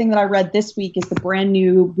favorite thing that I read this week is the brand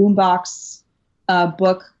new Boombox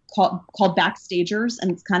book called Backstagers,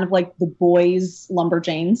 and it's kind of like The Boys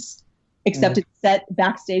Lumberjanes, except it's set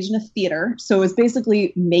backstage in a theater, so it's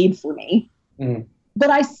basically made for me.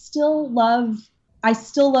 But I still love I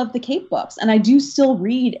still love the Cape books, and I do still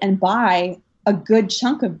read and buy a good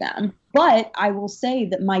chunk of them. But I will say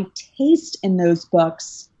that my taste in those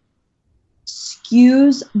books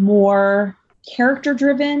skews more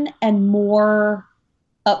character-driven and more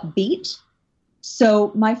upbeat.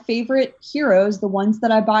 So my favorite heroes, the ones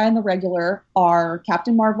that I buy on the regular, are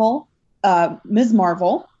Captain Marvel, Ms.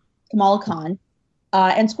 Marvel, Kamala Khan,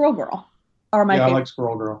 and Squirrel Girl are my favorite. I like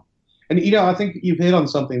Squirrel Girl. And, I think you've hit on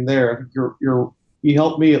something there. I think you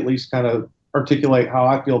helped me at least kind of articulate how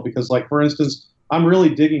I feel because, like, for instance, I'm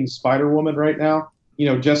really digging Spider-Woman right now,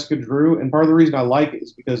 Jessica Drew. And part of the reason I like it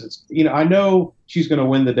is because it's, I know she's going to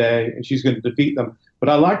win the day and she's going to defeat them. But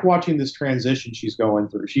I like watching this transition she's going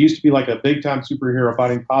through. She used to be like a big-time superhero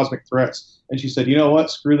fighting cosmic threats. And she said, you know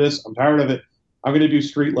what? Screw this. I'm tired of it. I'm going to do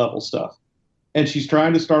street-level stuff. And she's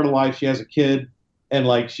trying to start a life. She has a kid. And,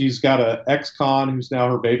 like, she's got a ex-con who's now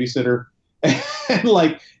her babysitter. And,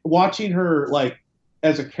 like, watching her, like,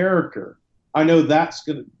 as a character, I know that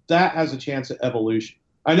has a chance at evolution.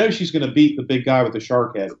 I know she's going to beat the big guy with the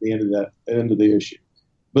shark head at the end of the issue.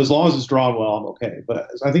 But as long as it's drawn well, I'm okay. But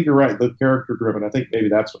I think you're right. The character-driven, I think maybe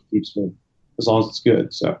that's what keeps me, as long as it's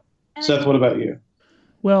good. So, Seth, what about you?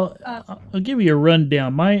 Well, I'll give you a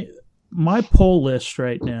rundown. My poll list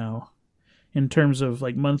right now, in terms of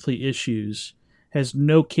like monthly issues, has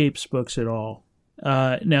no Capes books at all.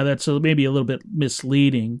 Now that's maybe a little bit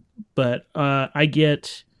misleading, but I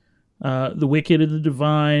get The Wicked and the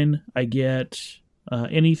Divine. I get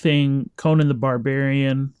anything Conan the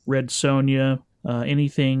Barbarian, Red Sonja,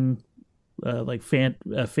 anything like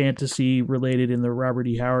fantasy related in the Robert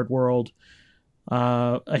E. Howard world.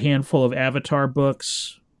 A handful of Avatar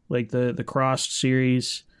books, like the Crossed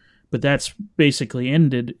series, but that's basically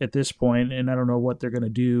ended at this point, and I don't know what they're going to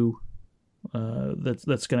do.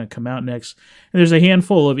 That's going to come out next. And there's a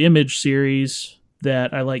handful of Image series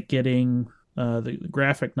that I like getting the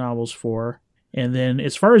graphic novels for. And then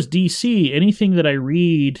as far as DC, anything that I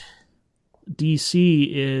read DC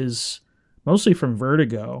is mostly from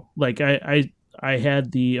Vertigo. Like I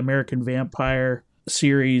had the American Vampire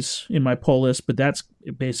series in my poll list, but that's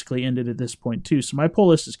basically ended at this point too. So my poll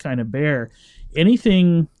list is kind of bare.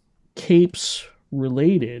 Anything Capes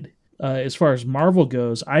related, as far as Marvel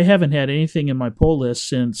goes, I haven't had anything in my poll list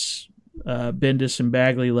since Bendis and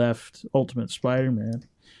Bagley left Ultimate Spider-Man.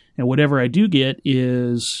 And whatever I do get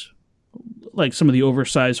is like some of the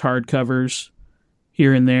oversized hardcovers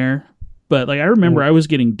here and there. But like I remember I was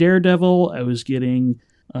getting Daredevil, I was getting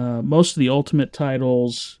most of the Ultimate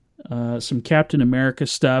titles, some Captain America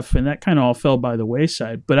stuff, and that kind of all fell by the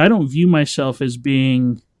wayside. But I don't view myself as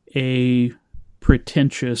being a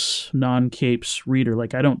pretentious non-Capes reader.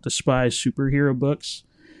 Like I don't despise superhero books,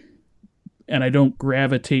 and I don't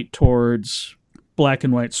gravitate towards black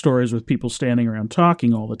and white stories with people standing around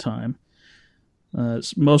talking all the time.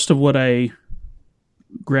 Most of what I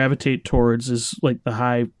gravitate towards is like the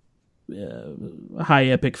high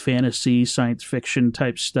epic fantasy, science fiction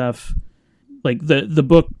type stuff. Like the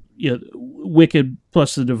book, Wicked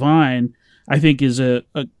plus the Divine, I think is a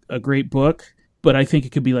great book, but I think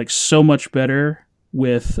it could be like so much better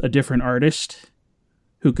with a different artist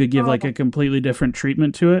who could give like a completely different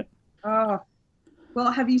treatment to it.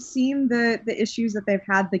 Well, have you seen the issues that they've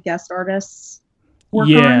had the guest artists work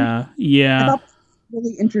on? Yeah. I thought it was a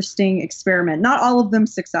really interesting experiment. Not all of them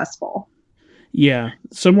successful. Yeah.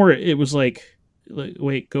 Somewhere it was like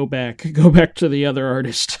wait, go back to the other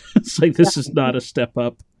artist. It's like, this is not a step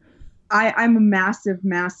up. I'm a massive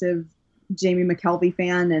Jamie McKelvey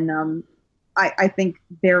fan, and I think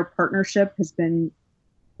their partnership has been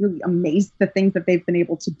really amazing. The things that they've been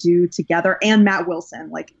able to do together, and Matt Wilson,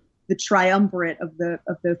 like the triumvirate of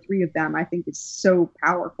the three of them, I think is so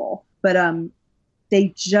powerful. But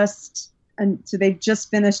they've just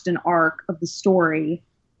finished an arc of the story,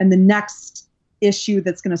 and the next issue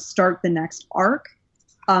that's going to start the next arc,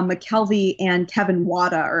 McKelvey and Kevin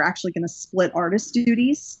Wada are actually going to split artist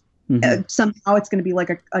duties. Mm-hmm. Somehow it's going to be like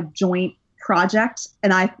a joint project,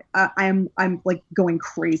 and I'm like going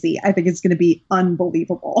crazy. I think it's going to be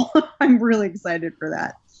unbelievable. I'm really excited for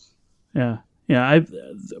that. Yeah.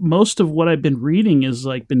 Most of what I've been reading is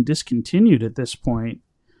like been discontinued at this point,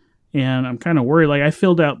 and I'm kind of worried. Like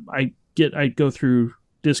I go through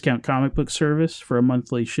Discount Comic Book Service for a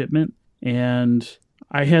monthly shipment, and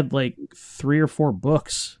I had like 3 or 4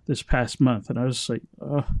 books this past month, and I was like,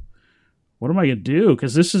 what am I gonna do?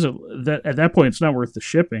 Because this is at that point it's not worth the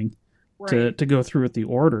shipping. Right. To go through with the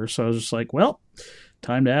order. So I was just like, well,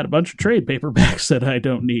 time to add a bunch of trade paperbacks that I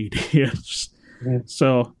don't need.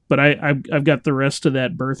 So, but I've got the rest of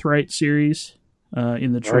that Birthright series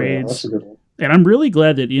in the trades. Yeah, that's a good one. And I'm really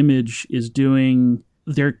glad that Image is doing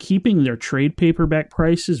they're keeping their trade paperback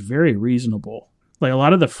prices very reasonable. Like a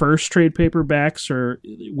lot of the first trade paperbacks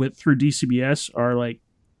through DCBS are like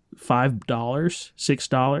 $5,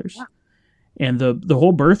 $6. Wow. And the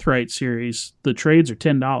whole Birthright series, the trades are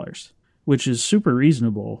 $10, which is super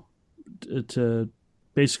reasonable to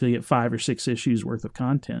basically get 5 or 6 issues worth of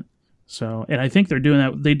content. So, and I think they're doing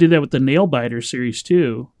that. They did that with the Nailbiter series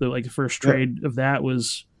too. The first trade of that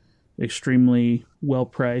was extremely well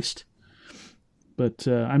priced. But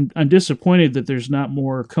I'm disappointed that there's not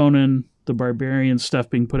more Conan the Barbarian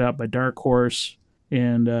stuff being put out by Dark Horse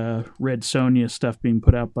and Red Sonja stuff being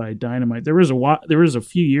put out by Dynamite. There was a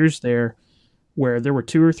few years there where there were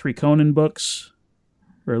 2 or 3 Conan books,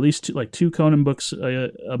 or at least two Conan books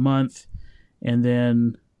a month, and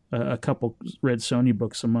then a couple Red Sonja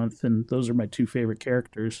books a month, and those are my 2 favorite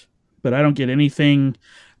characters. But I don't get anything.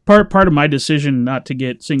 Part of my decision not to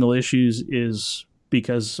get single issues is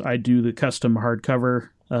because I do the custom hardcover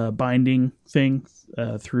binding thing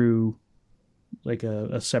through like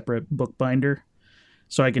a separate book binder.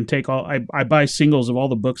 So I can take I buy singles of all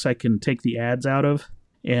the books I can take the ads out of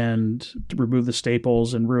and to remove the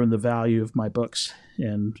staples and ruin the value of my books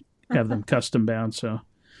and have them custom bound. So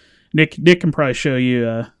Nick can probably show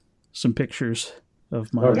you some pictures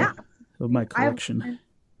of my collection.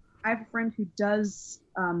 I have a friend who does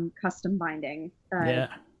custom binding. Yeah.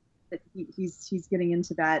 He's getting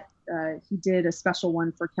into that. He did a special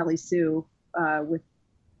one for Kelly Sue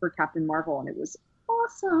for Captain Marvel, and it was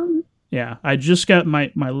awesome. Yeah, I just got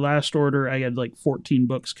my last order. I had like 14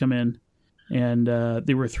 books come in, and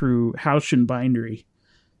they were through Houchen Bindery,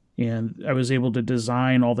 and I was able to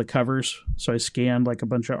design all the covers. So I scanned like a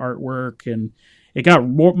bunch of artwork, and it got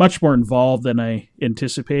much more involved than I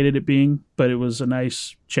anticipated it being. But it was a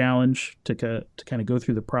nice challenge to kind of go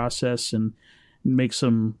through the process and make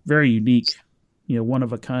some very unique, one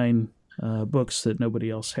of a kind books that nobody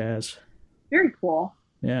else has. Very cool.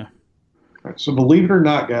 Yeah. So believe it or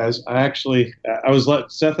not, guys, I was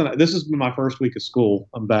Seth and this has been my first week of school.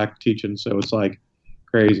 I'm back teaching, so it's like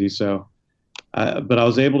crazy. So, but I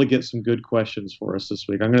was able to get some good questions for us this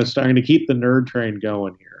week. I'm going to keep the nerd train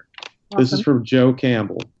going here. Awesome. This is from Joe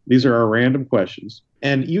Campbell. These are our random questions,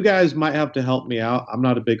 and you guys might have to help me out. I'm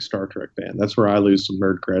not a big Star Trek fan. That's where I lose some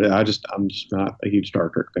nerd credit. I'm just not a huge Star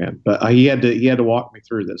Trek fan. But he had to walk me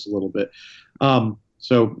through this a little bit.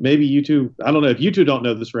 So maybe you two, I don't know if you two don't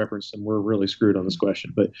know this reference, and we're really screwed on this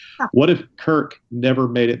question. But what if Kirk never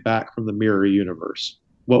made it back from the mirror universe?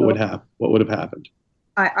 What would have happened?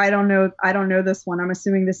 I don't know. I don't know this one. I'm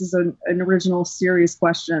assuming this is an original series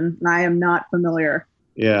question, and I am not familiar.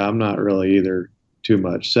 Yeah, I'm not really either too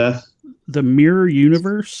much. Seth? The mirror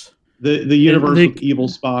universe? The universe with evil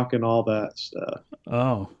Spock and all that stuff.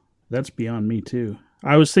 Oh, that's beyond me too.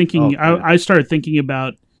 I was thinking, I started thinking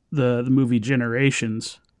about the movie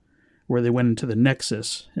Generations, where they went into the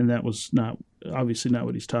Nexus, and that was obviously not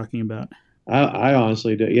what he's talking about. I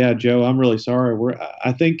honestly do. Yeah, Joe, I'm really sorry.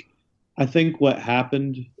 I think what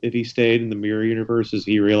happened if he stayed in the mirror universe is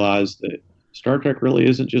he realized that Star Trek really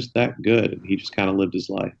isn't just that good, and he just kind of lived his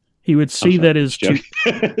life. He would see that his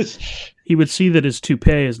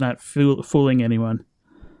toupee is not fooling anyone.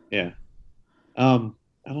 Yeah. I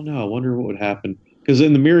don't know. I wonder what would happen. Because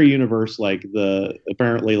in the mirror universe,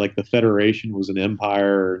 apparently the Federation was an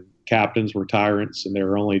empire, captains were tyrants, and they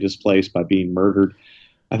were only displaced by being murdered.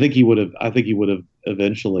 I think he would have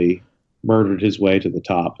eventually murdered his way to the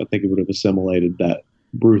top. I think he would have assimilated that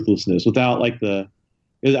ruthlessness without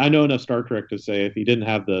I know enough Star Trek to say if he didn't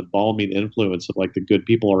have the balming influence of the good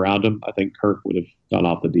people around him, I think Kirk would have gone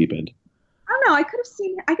off the deep end. I don't know. I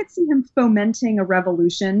could see him fomenting a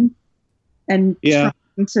revolution and trying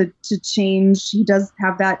to change. He does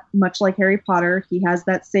have that, much like Harry Potter. He has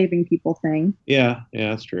that saving people thing. Yeah,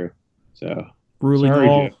 that's true. So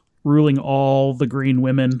ruling all the green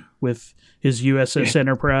women with his USS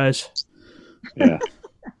Enterprise. Yeah.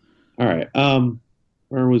 All right.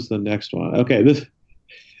 Where was the next one? Okay,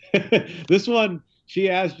 this one, she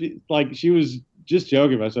asked, she was just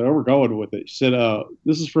joking. I said, we're going with it. She said,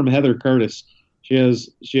 this is from Heather Curtis. She has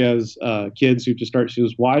kids who just start. She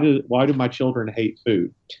goes, why do my children hate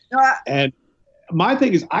food? And my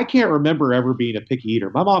thing is, I can't remember ever being a picky eater.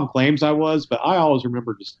 My mom claims I was, but I always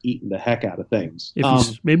remember just eating the heck out of things.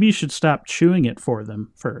 Maybe you should stop chewing it for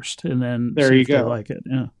them first, and then there you go. Like it,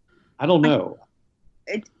 yeah. I don't know.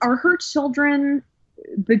 Are her children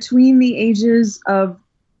between the ages of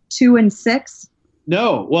 2 and 6?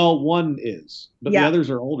 No. Well, one is, but the others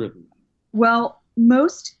are older than that. Well,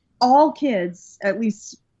 all kids, at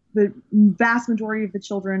least the vast majority of the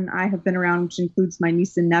children I have been around, which includes my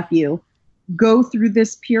niece and nephew, go through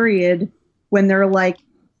this period when they're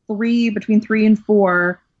between 3 and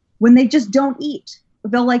 4, when they just don't eat.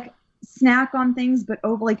 They'll like snack on things, but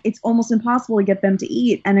over like it's almost impossible to get them to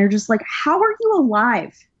eat. And they're just like, how are you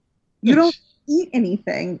alive? You don't eat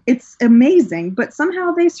anything. It's amazing. But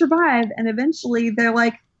somehow they survive, and eventually they're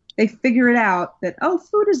like, they figure it out that, oh,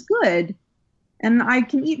 food is good. And I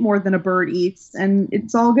can eat more than a bird eats, and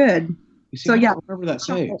it's all good. You see, So, I yeah. don't remember that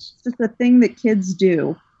phase. It's just a thing that kids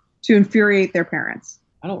do to infuriate their parents.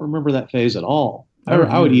 I don't remember that phase at all. I don't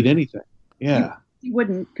I would either. eat anything. Yeah. You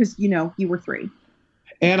wouldn't, because, you were 3.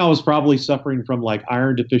 And I was probably suffering from like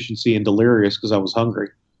iron deficiency and delirious because I was hungry,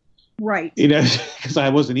 Right. because I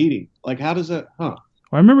wasn't eating. Like, how does that, Well,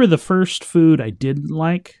 I remember the first food I didn't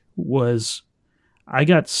like was I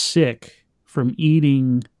got sick from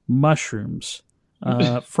eating mushrooms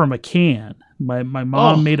from a can. My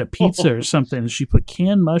mom made a pizza or something, and she put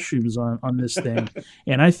canned mushrooms on this thing,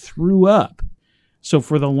 and I threw up. So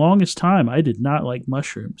for the longest time, I did not like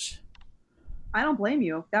mushrooms. I don't blame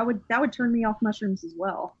you. That would turn me off mushrooms as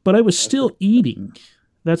well. But I was still eating.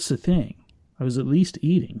 That's the thing. I was at least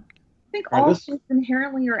eating. I think Right, all this- kids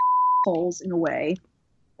inherently are assholes in a way,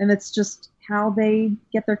 and it's just how they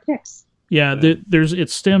get their kicks. Yeah, it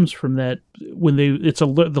stems from that when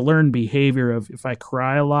the learned behavior of if I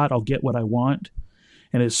cry a lot, I'll get what I want,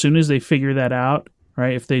 and as soon as they figure that out,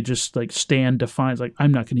 right? If they just like stand defiant, like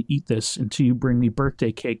I'm not going to eat this until you bring me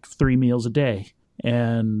birthday cake 3 meals a day,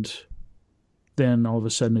 and then all of a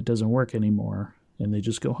sudden it doesn't work anymore, and they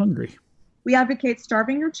just go hungry. We advocate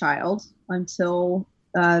starving your child until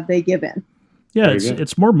they give in. Yeah, There you go.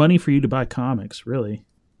 it's more money for you to buy comics, really.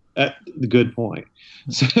 good point.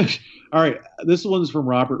 So, all right. This one's from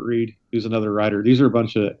Robert Reed, who's another writer. These are a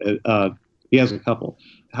bunch of, he has a couple.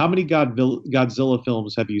 How many Godzilla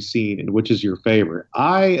films have you seen, and which is your favorite?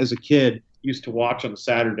 I, as a kid, used to watch on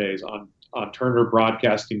Saturdays on Turner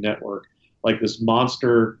Broadcasting Network, like this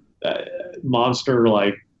monster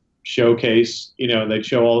like showcase, they'd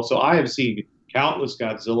show all. So I have seen countless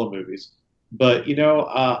Godzilla movies, but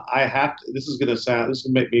I have to, this is going to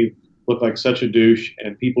make me look like such a douche,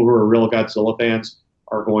 and people who are real Godzilla fans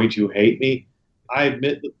are going to hate me. I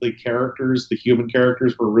admit that the human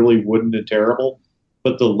characters were really wooden and terrible,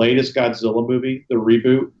 but the latest Godzilla movie, the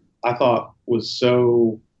reboot, I thought was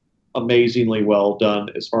so amazingly well done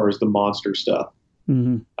as far as the monster stuff.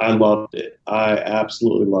 Mm-hmm. I loved it. I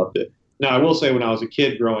absolutely loved it. Now, I will say when I was a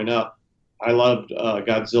kid growing up, I loved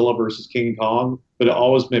Godzilla versus King Kong, but it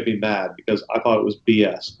always made me mad because I thought it was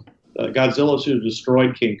BS. Godzilla should have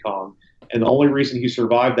destroyed King Kong, and the only reason he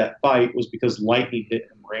survived that fight was because lightning hit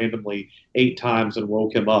him randomly 8 times and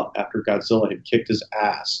woke him up after Godzilla had kicked his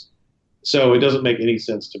ass. So it doesn't make any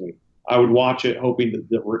sense to me. I would watch it hoping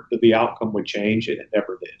that the outcome would change, and it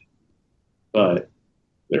never did. But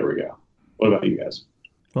there we go. What about you guys?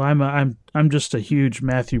 Well, I'm just a huge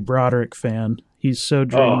Matthew Broderick fan. He's so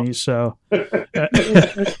dreamy. So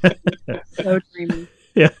So dreamy.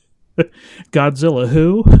 Godzilla,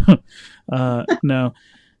 who? No,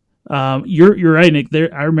 you're right, Nick.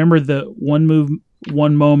 I remember the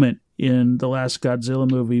one moment in the last Godzilla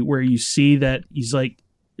movie where you see that he's like,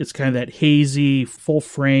 it's kind of that hazy full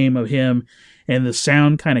frame of him, and the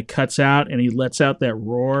sound kind of cuts out, and he lets out that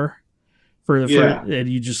roar and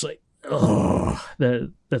you just like, oh,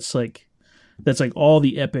 that's like all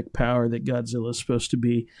the epic power that Godzilla is supposed to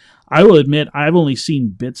be. I will admit I've only seen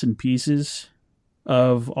bits and pieces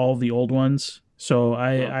of all the old ones, so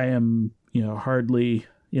I am hardly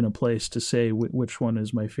in a place to say which one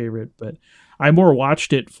is my favorite, but I more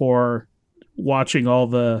watched it for watching all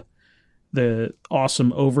the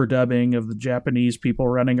awesome overdubbing of the Japanese people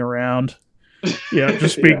running around. Yeah,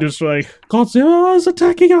 just being just like, Godzilla is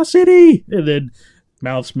attacking our city, and then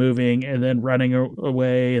mouths moving, and then running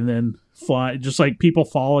away, and then fly, just like people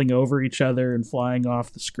falling over each other and flying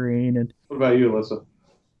off the screen. And What about you, Alyssa?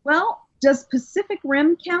 Well, does Pacific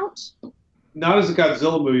Rim count? Not as a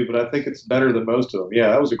Godzilla movie, but I think it's better than most of them. Yeah,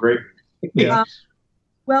 that was a great movie. yeah,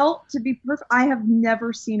 Well, to be perfect, I have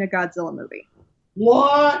never seen a Godzilla movie.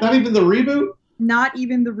 What? Not even the reboot? Not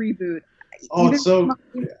even the reboot. Oh, Even it's so. my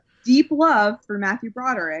deep love for Matthew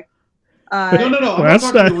Broderick. No. I'm Well, not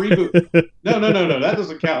that's talking the reboot. No. That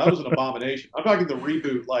doesn't count. That was an abomination. I'm talking the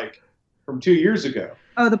reboot, like from 2 years ago.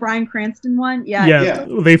 Oh, the Bryan Cranston one? Yeah. yeah,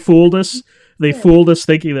 they fooled us. They fooled us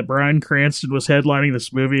thinking that Bryan Cranston was headlining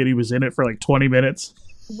this movie, and he was in it for like 20 minutes.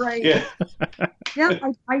 Right. Yeah. Yeah,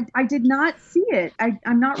 I did not see it.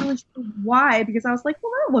 I'm not really sure why, because I was like,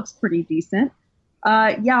 well, that looks pretty decent.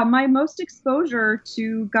 Yeah, my most exposure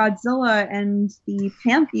to Godzilla and the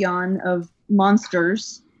pantheon of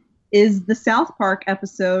monsters is the South Park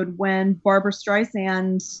episode when Barbara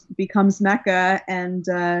Streisand becomes Mecha and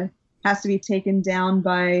has to be taken down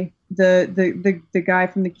by the guy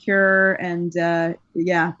from The Cure, and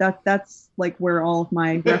that's like where all of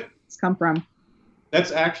my references come from.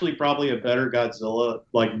 That's actually probably a better Godzilla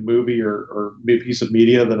like movie or piece of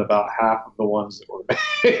media than about half of the ones that were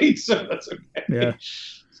made. So that's okay. Yeah.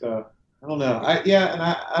 So I don't know.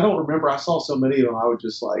 I don't remember. I saw so many of them. I would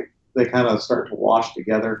just like they kind of start to wash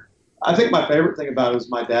together. I think my favorite thing about it is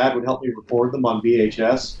my dad would help me record them on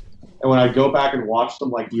VHS. And when I go back and watch them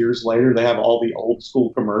like years later, they have all the old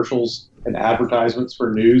school commercials and advertisements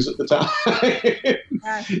for news at the time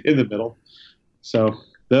in the middle. So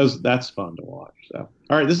that's fun to watch. So,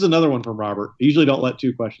 all right, this is another one from Robert. I usually don't let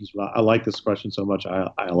two questions, but I like this question so much I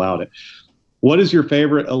allowed it. What is your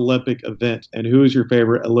favorite Olympic event, and who is your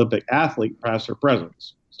favorite Olympic athlete, past or present?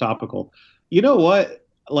 It's topical. You know what?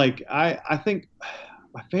 Like, I think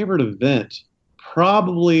my favorite event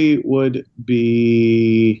probably would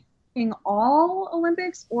be In all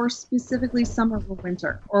Olympics, or specifically summer or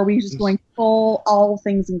winter? Or are we just going full, all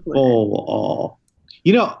things included? full all.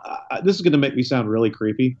 You know, this is going to make me sound really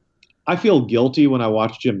creepy. I feel guilty when I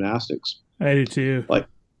watch gymnastics. I do too. Like,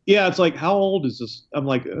 yeah, it's like, how old is this? I'm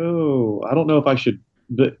like, oh, I don't know if I should,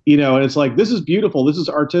 but you know, and it's like, this is beautiful, this is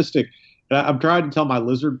artistic. And I'm trying to tell my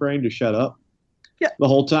lizard brain to shut up the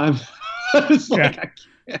whole time. It's like, I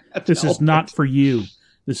can't This is help not it. for you.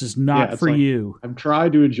 This is not it's for like, you. I'm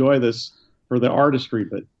trying to enjoy this for the artistry,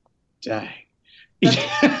 but dang.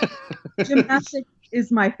 Gymnastics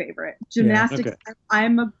is my favorite. Gymnastics. okay.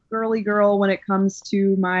 I'm a girly girl when it comes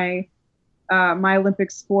to my my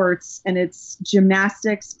Olympic sports, and it's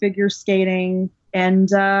gymnastics, figure skating,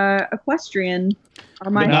 and equestrian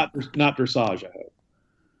are my. But not dressage, I hope.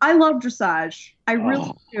 I love dressage. I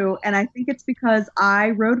really do, and I think it's because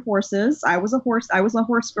I rode horses. I was a horse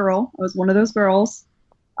girl. I was one of those girls.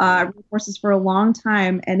 I rode horses for a long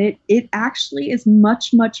time, and it actually is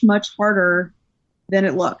much, much, much harder than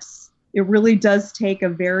it looks. It really does take a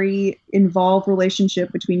very involved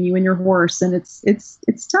relationship between you and your horse, and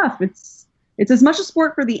it's tough. It's as much a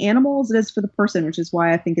sport for the animal as it is for the person, which is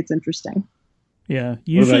why I think it's interesting. Yeah.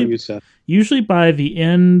 What about you, Seth? Usually by the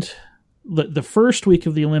end, the first week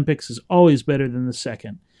of the Olympics is always better than the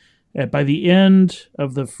second. By the end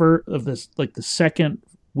of the second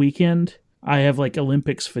weekend, I have like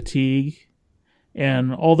Olympics fatigue,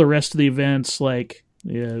 and all the rest of the events like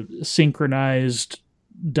synchronized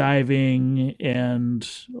diving and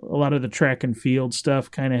a lot of the track and field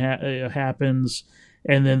stuff kind of happens.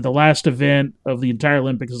 And then the last event of the entire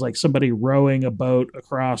Olympics is like somebody rowing a boat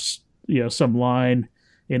across, some line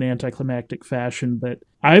in anticlimactic fashion. But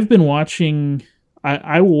I've been watching,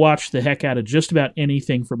 I will watch the heck out of just about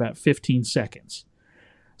anything for about 15 seconds.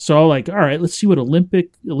 So I'll all right, let's see what Olympic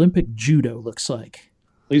judo looks like.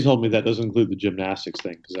 Please hold me that doesn't include the gymnastics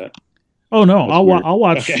thing, because that. Oh no, I'll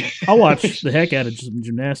watch. Okay. I'll watch the heck out of some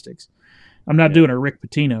gymnastics. I'm not doing a Rick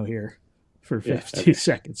Pitino here for 15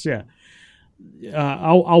 seconds. Yeah,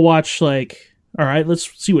 I'll watch all right, let's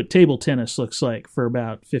see what table tennis looks like for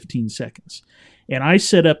about 15 seconds. And I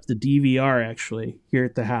set up the DVR actually here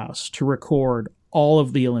at the house to record all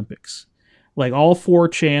of the Olympics, like all 4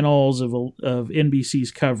 channels of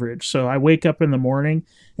NBC's coverage. So I wake up in the morning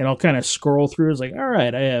and I'll kind of scroll through. It's like, all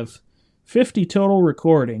right, I have 50 total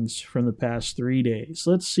recordings from the past 3 days.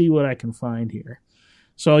 Let's see what I can find here.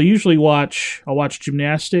 So I'll watch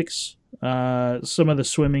gymnastics, some of the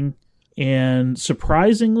swimming, and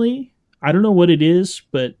surprisingly, I don't know what it is,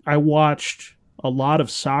 but I watched a lot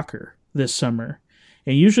of soccer this summer.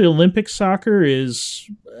 And usually Olympic soccer is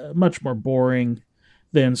much more boring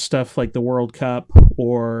than stuff like the World Cup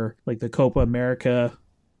or like the Copa America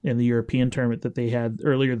and the European tournament that they had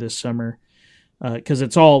earlier this summer. Because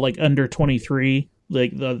it's all like under 23,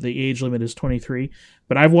 like the age limit is 23.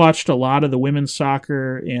 But I've watched a lot of the women's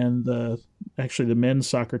soccer and the men's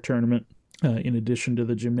soccer tournament in addition to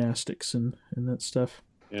the gymnastics and that stuff.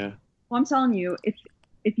 Yeah. Well, I'm telling you, if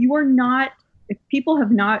people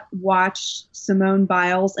have not watched Simone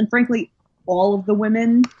Biles, and frankly, all of the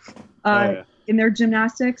women in their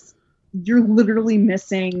gymnastics, you're literally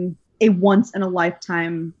missing a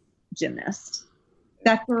once-in-a-lifetime gymnast.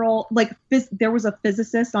 That girl, there was a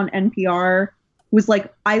physicist on NPR who was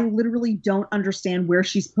like, I literally don't understand where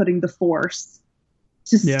she's putting the force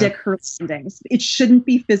to stick her landings. It shouldn't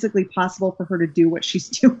be physically possible for her to do what she's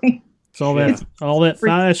doing. It's all that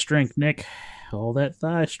thigh strength, Nick. All that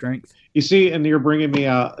thigh strength. You see, and you're bringing me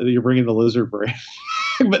out. You're bringing the lizard brain.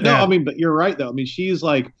 But no, but you're right though. I mean, she's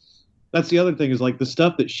like, that's the other thing is like the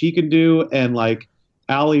stuff that she can do, and like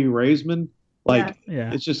Aly Raisman,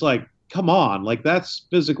 it's just like, come on, like that's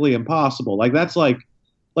physically impossible. Like that's like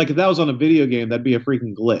if that was on a video game, that'd be a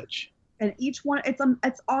freaking glitch. and each one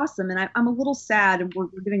it's awesome, and I'm a little sad, and we're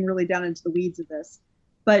getting really down into the weeds of this,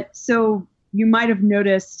 but so you might have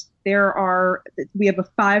noticed we have a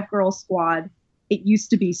 5-girl squad. It used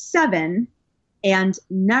to be 7, and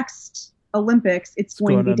next Olympics it's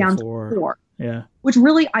going to be down to 4. Yeah, which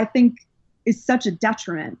really I think is such a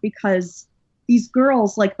detriment, because these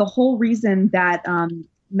girls, like, the whole reason that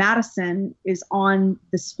Madison is on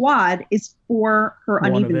the squad is for her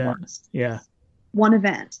uneven bars. Yeah, one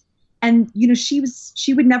event. And, you know, she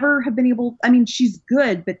would never have been able, I mean, she's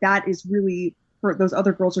good, but that is really, those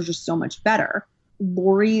other girls are just so much better.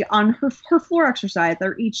 Lori on her floor exercise,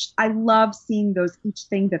 I love seeing each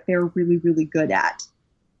thing that they're really, really good at.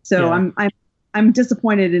 So yeah. I'm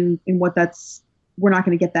disappointed in what we're not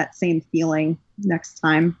going to get that same feeling next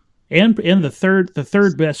time. And the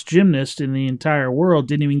third best gymnast in the entire world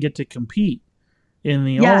didn't even get to compete in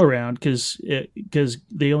the all around because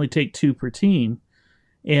they only take 2 per team.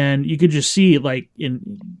 And you could just see, like,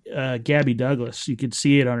 in Gabby Douglas, you could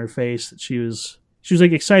see it on her face that she was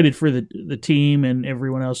like excited for the team and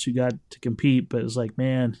everyone else who got to compete, but it was like,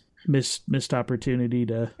 man, missed opportunity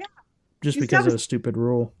just because of a stupid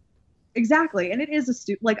rule. Exactly, and it is a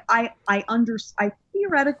stupid. Like, I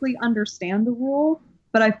theoretically understand the rule,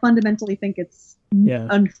 but I fundamentally think it's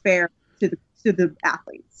unfair to the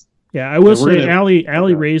athletes. Yeah, I will say, Allie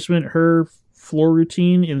Raisman, her floor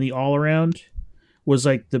routine in the all around was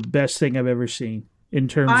like the best thing I've ever seen in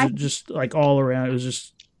terms of just like all around. It was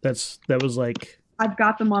just that was like, I've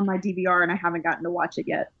got them on my DVR and I haven't gotten to watch it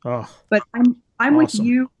yet. Oh, but I'm awesome. With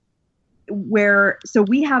you. So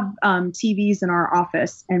we have TVs in our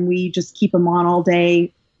office and we just keep them on all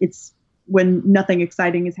day. It's when nothing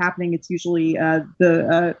exciting is happening. It's usually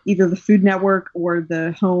either the Food Network or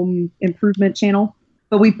the Home Improvement channel.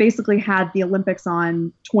 But we've basically had the Olympics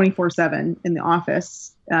on 24/7 in the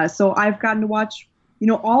office. So I've gotten to watch, you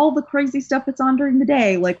know, all the crazy stuff that's on during the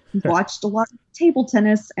day. Like, we've watched a lot of table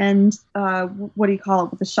tennis and what do you call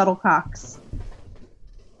it, with the shuttlecocks?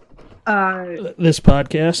 This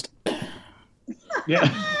podcast.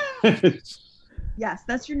 Yeah. Yes,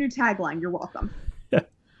 that's your new tagline. You're welcome.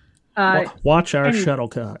 Watch our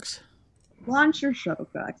shuttlecocks. Launch your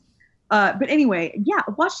shuttlecocks. But anyway, yeah,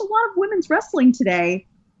 watched a lot of women's wrestling today.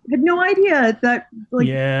 Had no idea that, like,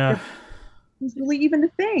 that was really even a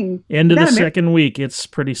thing. End of the second week, it's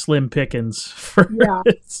pretty slim pickings.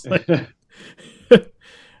 It's like,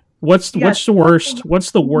 what's the worst?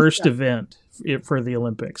 What's the worst event for the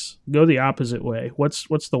Olympics? Go the opposite way. What's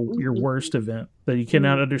your worst event that you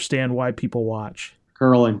cannot understand why people watch?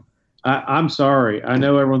 Curling. I'm sorry. I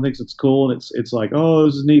know everyone thinks it's cool and it's like, oh,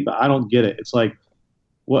 this is neat, but I don't get it. It's like,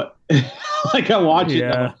 what? Like, I watch it.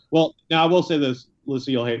 Like, well, now I will say this,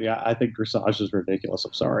 Lucy, you'll hate me. I think dressage is ridiculous.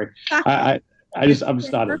 I'm sorry. I'm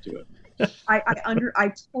just not into it.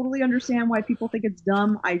 I totally understand why people think it's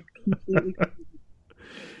dumb. I completely.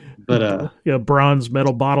 But bronze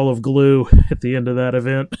medal bottle of glue at the end of that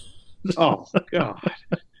event. Oh God.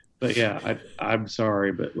 But yeah, I'm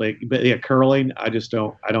sorry, but yeah, curling, I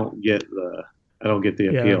don't get the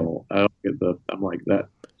appeal. I don't get I'm like that.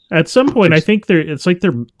 At some point, I think they're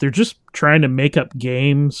just trying to make up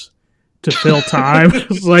games to fill time.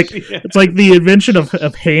 It's like the invention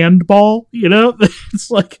of handball. You know,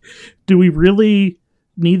 it's like, do we really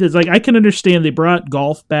need this? Like, I can understand they brought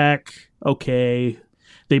golf back. Okay,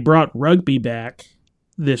 they brought rugby back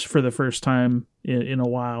for the first time in a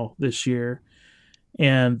while this year.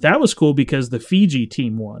 And that was cool because the Fiji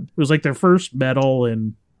team won. It was like their first medal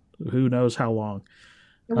in who knows how long.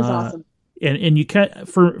 It was awesome. And you can,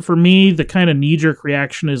 for me, the kind of knee-jerk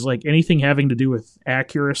reaction is like anything having to do with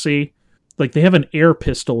accuracy. Like, they have an air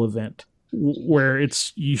pistol event where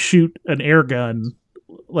you shoot an air gun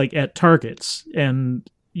like at targets and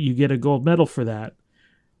you get a gold medal for that.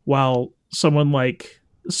 While someone like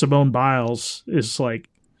Simone Biles is like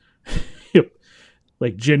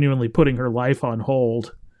like genuinely putting her life on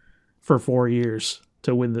hold for 4 years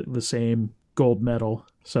to win the same gold medal.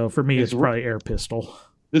 So for me, it's probably air pistol.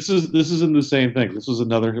 This isn't the same thing. This is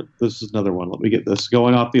another one. Let me get this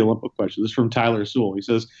going off the Olympic question. This is from Tyler Sewell. He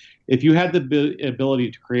says, if you had the ability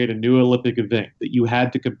to create a new Olympic event that you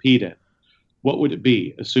had to compete in, what would it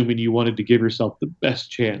be, assuming you wanted to give yourself the best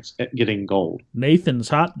chance at getting gold? Nathan's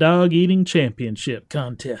hot dog eating championship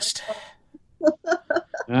contest.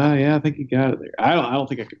 Yeah, I think you got it there. I don't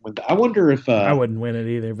think I could win that. I wonder if I wouldn't win it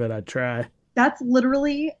either, but I'd try. That's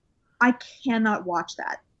literally, I cannot watch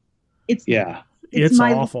that. It's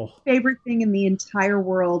my awful. Favorite thing in the entire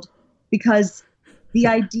world, because the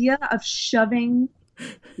idea of shoving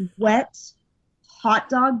wet hot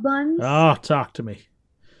dog buns. Oh, talk to me.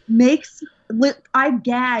 Makes I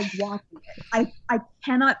gag watching it. I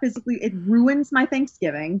cannot physically. It ruins my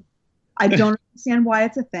Thanksgiving. I don't understand why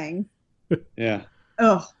it's a thing. Yeah.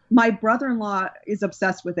 Ugh. My brother-in-law is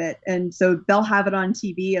obsessed with it, and so they'll have it on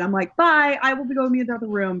TV, and I'm like, bye. I will be going to the other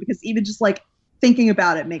room because even just like thinking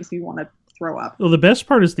about it makes me want to throw up. Well, the best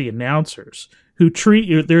part is the announcers who treat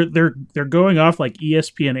you. They're going off like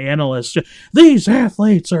ESPN analysts. These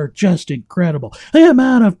athletes are just incredible. The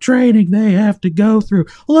amount of training they have to go through.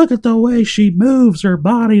 Look at the way she moves her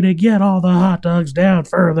body to get all the hot dogs down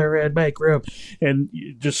further and make room, and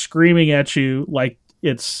just screaming at you like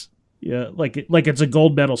it's like it's a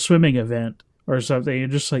gold medal swimming event or something. You're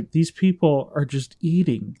just like, these people are just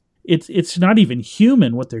eating. It's not even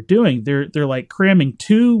human what they're doing. They're like cramming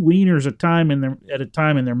 2 wieners at a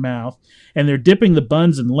time in their mouth, and they're dipping the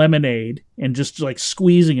buns in lemonade and just like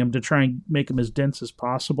squeezing them to try and make them as dense as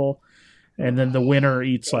possible. And then the winner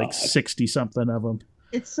eats like 60 something of them.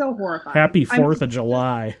 It's so horrifying. Happy 4th of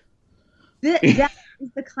July. That is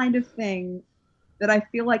the kind of thing that I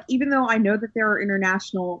feel like, even though I know that there are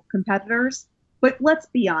international competitors, but let's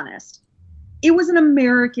be honest, it was an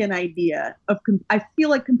American idea I feel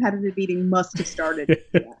like competitive eating must have started in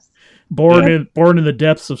the US. Born in the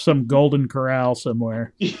depths of some golden corral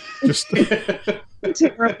somewhere. Just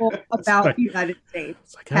terrible about like, the United States.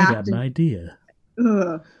 It's like, I got an idea.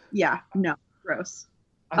 Ugh, yeah, no, gross.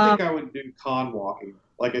 I think I would do con walking,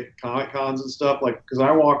 like at Comic Cons and stuff, like because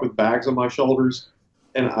I walk with bags on my shoulders,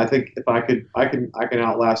 and I think if I can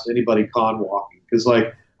outlast anybody con walking, because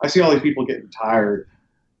like I see all these people getting tired,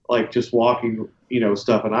 like just walking,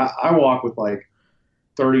 stuff, and I walk with like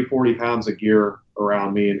 30, 40 pounds of gear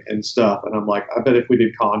around me and stuff, and I'm like, I bet if we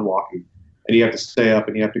did con walking, and you have to stay up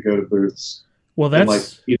and you have to go to booths. Well,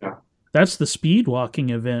 that's like, that's the speed walking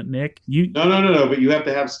event, Nick. No, but you have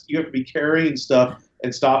to be carrying stuff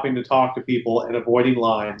and stopping to talk to people and avoiding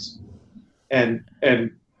lines and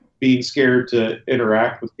being scared to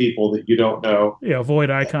interact with people that you don't know. Yeah, avoid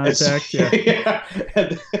eye contact. Yeah. Yeah.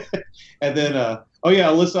 And then,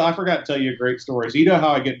 Alyssa, I forgot to tell you a great story. So you know how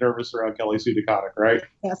I get nervous around Kelly Sue DeConnick, right?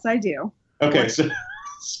 Yes, I do. Okay, so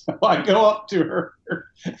I go up to her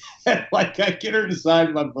and like I get her to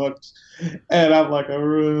sign my books, and I'm like,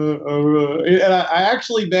 and I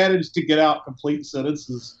actually managed to get out complete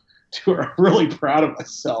sentences to her. I'm really proud of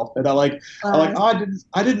myself, and I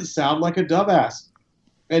didn't sound like a dumbass.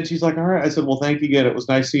 And she's like, all right. I said, well, thank you again. It was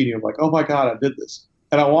nice seeing you. I'm like, oh my God, I did this.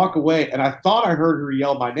 And I walk away, and I thought I heard her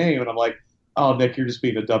yell my name, and I'm like, oh, Nick, you're just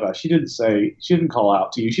being a dumbass. She didn't call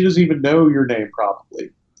out to you. She doesn't even know your name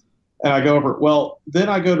probably. And I go over, well, then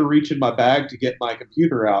I go to reach in my bag to get my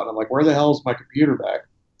computer out. And I'm like, where the hell is my computer bag?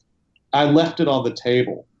 I left it on the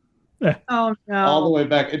table. Oh, no. All the way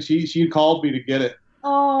back. And she called me to get it.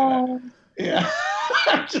 Oh. Yeah.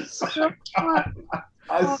 I'm just so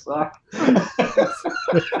I suck.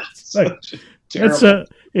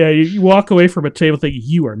 You walk away from a table thinking,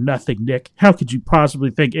 you are nothing, Nick. How could you possibly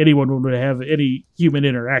think anyone would have any human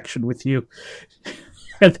interaction with you?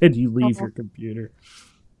 And then you leave your computer.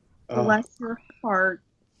 Bless your heart.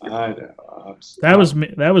 I know. That was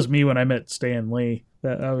me when I met Stan Lee.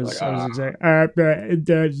 I was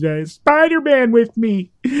exactly Spider-Man with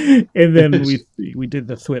me, and then we did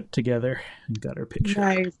the thwip together and got our picture.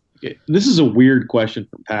 Nice. This is a weird question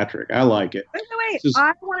from Patrick. I like it. Wait.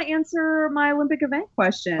 I want to answer my Olympic event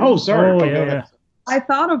question. Oh, sorry. Oh, yeah. I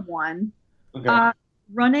thought of one. Okay.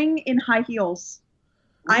 Running in high heels.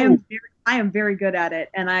 Ooh. I am very good at it,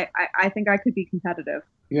 and I think I could be competitive.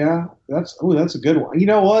 Yeah, that's a good one. You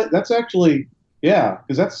know what? That's actually, yeah,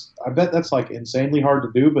 because I bet that's like insanely hard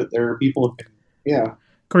to do, but there are people who can, yeah.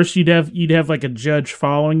 Of course, you'd have like a judge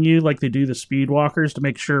following you, like they do the speed walkers, to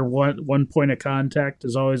make sure one point of contact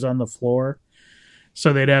is always on the floor.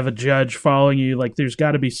 So they'd have a judge following you. Like there's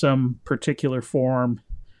got to be some particular form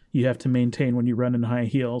you have to maintain when you run in high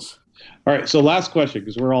heels. All right, so last question,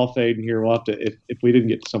 because we're all fading here. We'll have to, if we didn't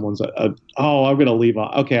get to someone's, I'm going to leave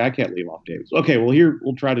off. Okay, I can't leave off David's. Okay, well, here,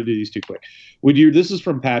 we'll try to do these too quick. This is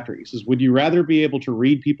from Patrick. He says, would you rather be able to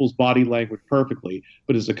read people's body language perfectly,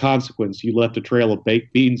 but as a consequence, you left a trail of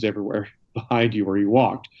baked beans everywhere behind you where you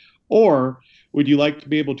walked? Or would you like to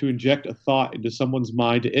be able to inject a thought into someone's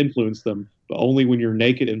mind to influence them, but only when you're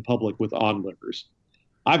naked in public with onlookers?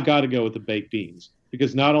 I've got to go with the baked beans.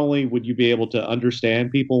 Because not only would you be able to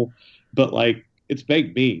understand people, but like it's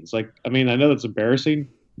baked beans. Like, I mean, I know that's embarrassing,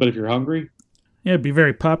 but if you're hungry, yeah, it'd be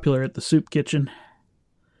very popular at the soup kitchen.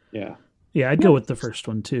 Yeah, I'd go with the first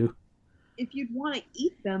one too. If you'd want to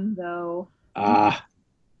eat them, though,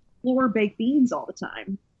 floor baked beans all the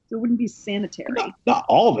time, so it wouldn't be sanitary. Not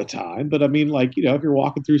all the time, but I mean, like if you're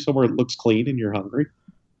walking through somewhere that looks clean and you're hungry.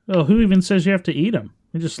 Well, who even says you have to eat them?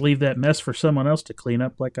 You just leave that mess for someone else to clean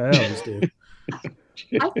up like I always do.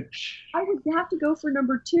 I would have to go for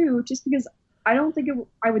number 2 just because I don't think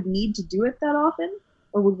I would need to do it that often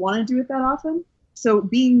or would want to do it that often. So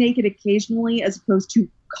being naked occasionally as opposed to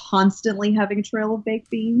constantly having a trail of baked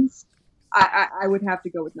beans, I would have to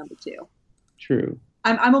go with number 2. True.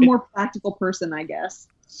 I'm a more practical person, I guess.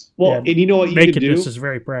 Well, Yeah, and you know what you can do? Nakedness is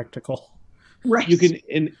very practical. Right. You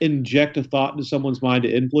can inject a thought into someone's mind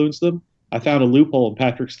to influence them. I found a loophole in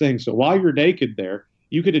Patrick's thing. So while you're naked there,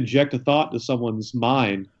 you could inject a thought into someone's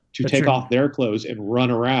mind to That's take true. off their clothes and run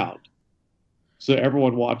around. So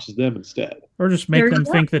everyone watches them instead. Or just make There them you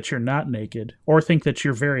go. think that you're not naked, or think that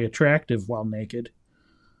you're very attractive while naked.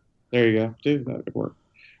 There you go. Dude, that could work.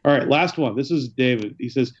 All right, last one. This is David. He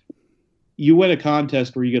says, you win a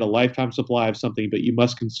contest where you get a lifetime supply of something, but you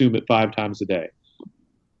must consume it 5 times a day.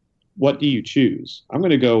 What do you choose? I'm going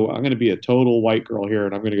to be a total white girl here,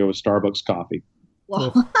 and I'm going to go with Starbucks coffee.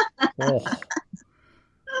 Well, Oh.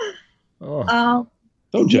 Oh.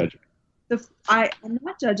 Don't judge me. I'm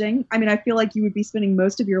not judging. I mean, I feel like you would be spending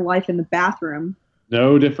most of your life in the bathroom.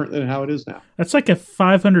 No different than how it is now. That's like a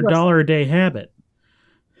 $500 a day habit.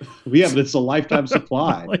 Yeah, but it's a lifetime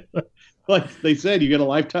supply. Like they said, you get a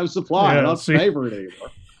lifetime supply. Yeah, I don't see? favor it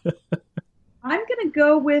anymore. I'm gonna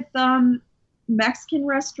go with Mexican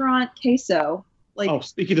restaurant queso. Like Oh,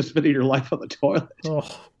 speaking of spending your life on the toilet. Oh.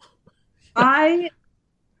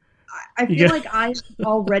 I feel Yeah. like I'm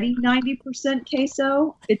already 90%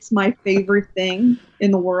 queso. It's my favorite thing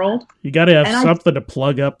in the world. You got to have And I- something to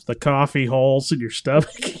plug up the coffee holes in your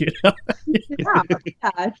stomach. You know?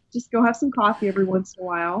 Yeah, just go have some coffee every once in a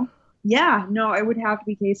while. Yeah, no, it would have to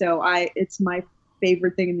be queso. It's my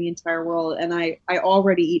favorite thing in the entire world, and I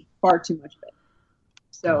already eat far too much of it.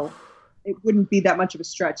 So it wouldn't be that much of a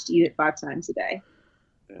stretch to eat it 5 times a day.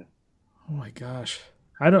 Oh my gosh.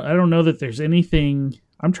 I don't know that there's anything.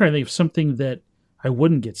 I'm trying to think of something that I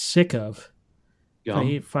wouldn't get sick of if I Yum.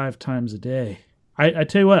 ate 5 times a day. I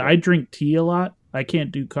tell you what, I drink tea a lot. I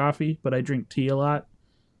can't do coffee, but I drink tea a lot.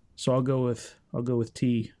 So I'll go with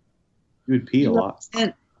tea. You would pee a lot.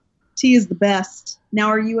 And tea is the best. Now,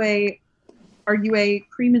 are you a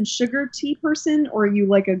cream and sugar tea person, or are you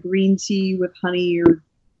like a green tea with honey or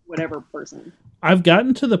whatever person? I've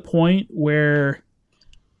gotten to the point where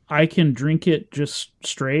I can drink it just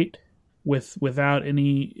straight without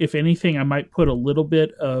any. If anything, I might put a little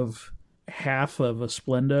bit of half of a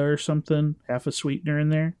Splenda or something, half a sweetener in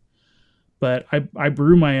there. But I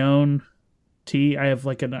brew my own tea. I have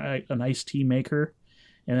like an iced tea maker,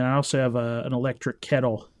 and then I also have an electric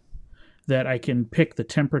kettle that I can pick the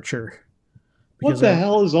temperature. What because the I-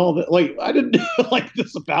 hell is all that? Like, I didn't know like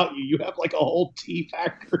this about you. You have like a whole tea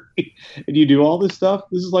factory, and you do all this stuff.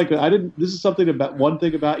 This is like This is something about one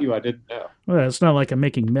thing about you I didn't know. Well, it's not like I'm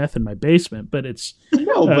making meth in my basement, but it's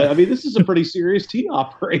No, but I mean, this is a pretty serious tea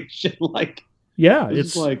operation. Like, yeah, this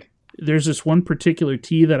it's is like there's this one particular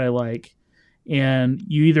tea that I like, and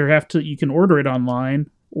you either have to you can order it online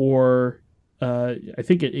or I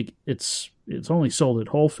think it's only sold at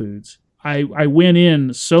Whole Foods. I went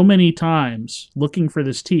in so many times looking for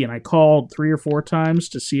this tea, and I called 3 or 4 times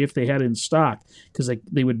to see if they had it in stock because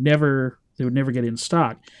they would never get it in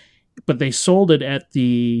stock, but they sold it at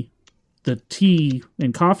the tea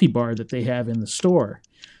and coffee bar that they have in the store.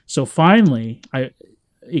 So finally,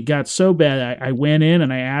 it got so bad. I went in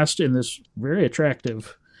and I asked, and this very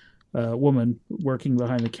attractive woman working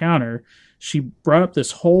behind the counter, she brought up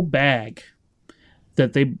this whole bag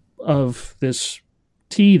of this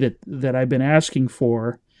tea that I've been asking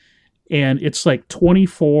for, and it's like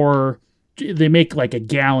 24. They make like a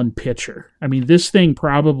gallon pitcher. I mean, this thing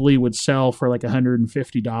probably would sell for like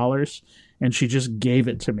 $150, and she just gave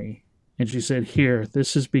it to me. And she said, "Here,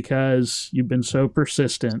 this is because you've been so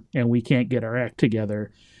persistent and we can't get our act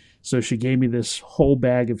together." So she gave me this whole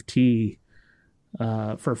bag of tea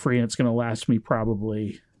for free, and it's going to last me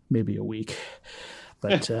probably maybe a week.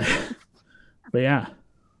 But yeah.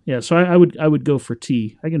 So I would go for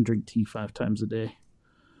tea. I can drink tea 5 times a day.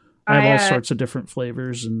 I have all sorts of different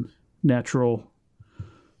flavors and natural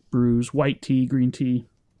brews: white tea, green tea.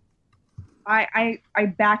 I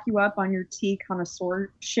back you up on your tea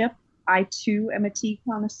connoisseurship. I too am a tea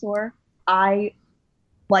connoisseur. I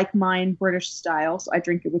like mine British style, so I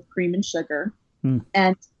drink it with cream and sugar.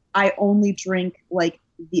 And I only drink like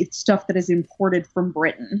the stuff that is imported from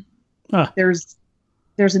Britain. Ah. There's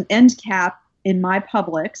an end cap in my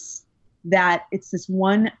Publix that it's this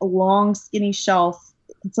one long skinny shelf.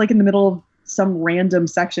 It's like in the middle of some random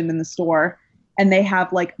section in the store, and they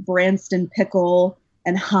have like Branston pickle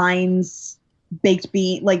and Heinz baked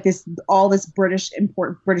bean, like all this British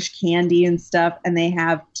candy and stuff, and they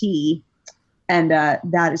have tea, and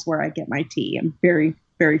that is where I get my tea. I'm very,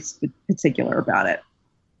 very particular about it.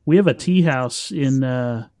 We have a tea house in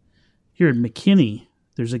here in McKinney.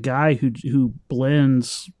 There's a guy who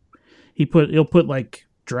blends. He'll put like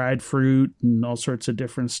dried fruit and all sorts of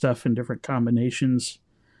different stuff in different combinations.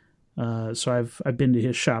 So I've been to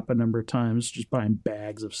his shop a number of times, just buying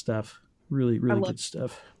bags of stuff. Really, really good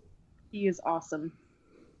stuff. He is awesome.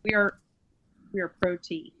 We are pro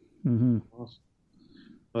tea. Mm-hmm. Awesome.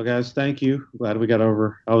 Well, guys, thank you. Glad we got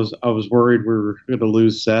over. I was worried we were going to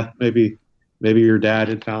lose Seth. Maybe your dad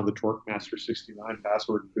had found the Torquemaster 69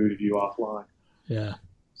 password and booted you offline. Yeah.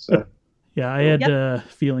 So. Yeah, I had a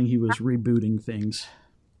feeling he was rebooting things.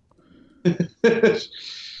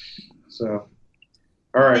 So,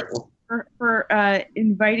 all right. Thanks for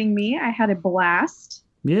inviting me. I had a blast.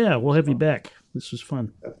 Yeah, we'll have you back. This was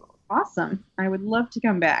fun. Awesome. I would love to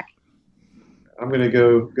come back. I'm going to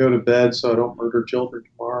go to bed so I don't murder children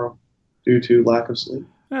tomorrow due to lack of sleep.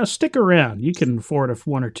 Stick around. You can afford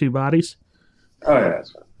one or two bodies. Oh, yeah,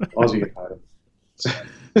 that's fine. As long as you get tired.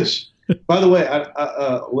 By the way,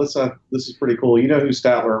 Alyssa, this is pretty cool. You know who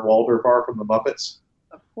Statler and Waldorf are from the Muppets?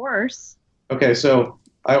 Of course. Okay, so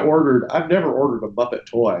I've never ordered a Muppet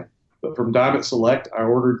toy, but from Diamond Select, I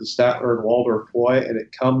ordered the Statler and Waldorf toy, and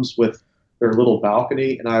it comes with their little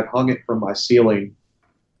balcony, and I've hung it from my ceiling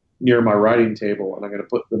near my writing table, and I'm going to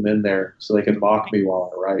put them in there so they can mock me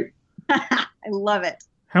while I write. I love it.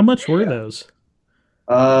 How much were those?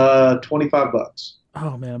 $25.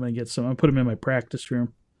 Oh, man, I'm going to get some. I'll put them in my practice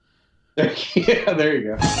room. Yeah, there you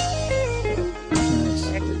go. Nice.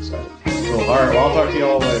 Cool. All right, well, I'll talk to you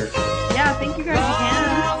all later. Yeah, thank you guys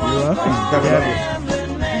again. You're welcome. Coming up.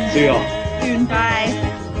 See y'all. Soon. Bye.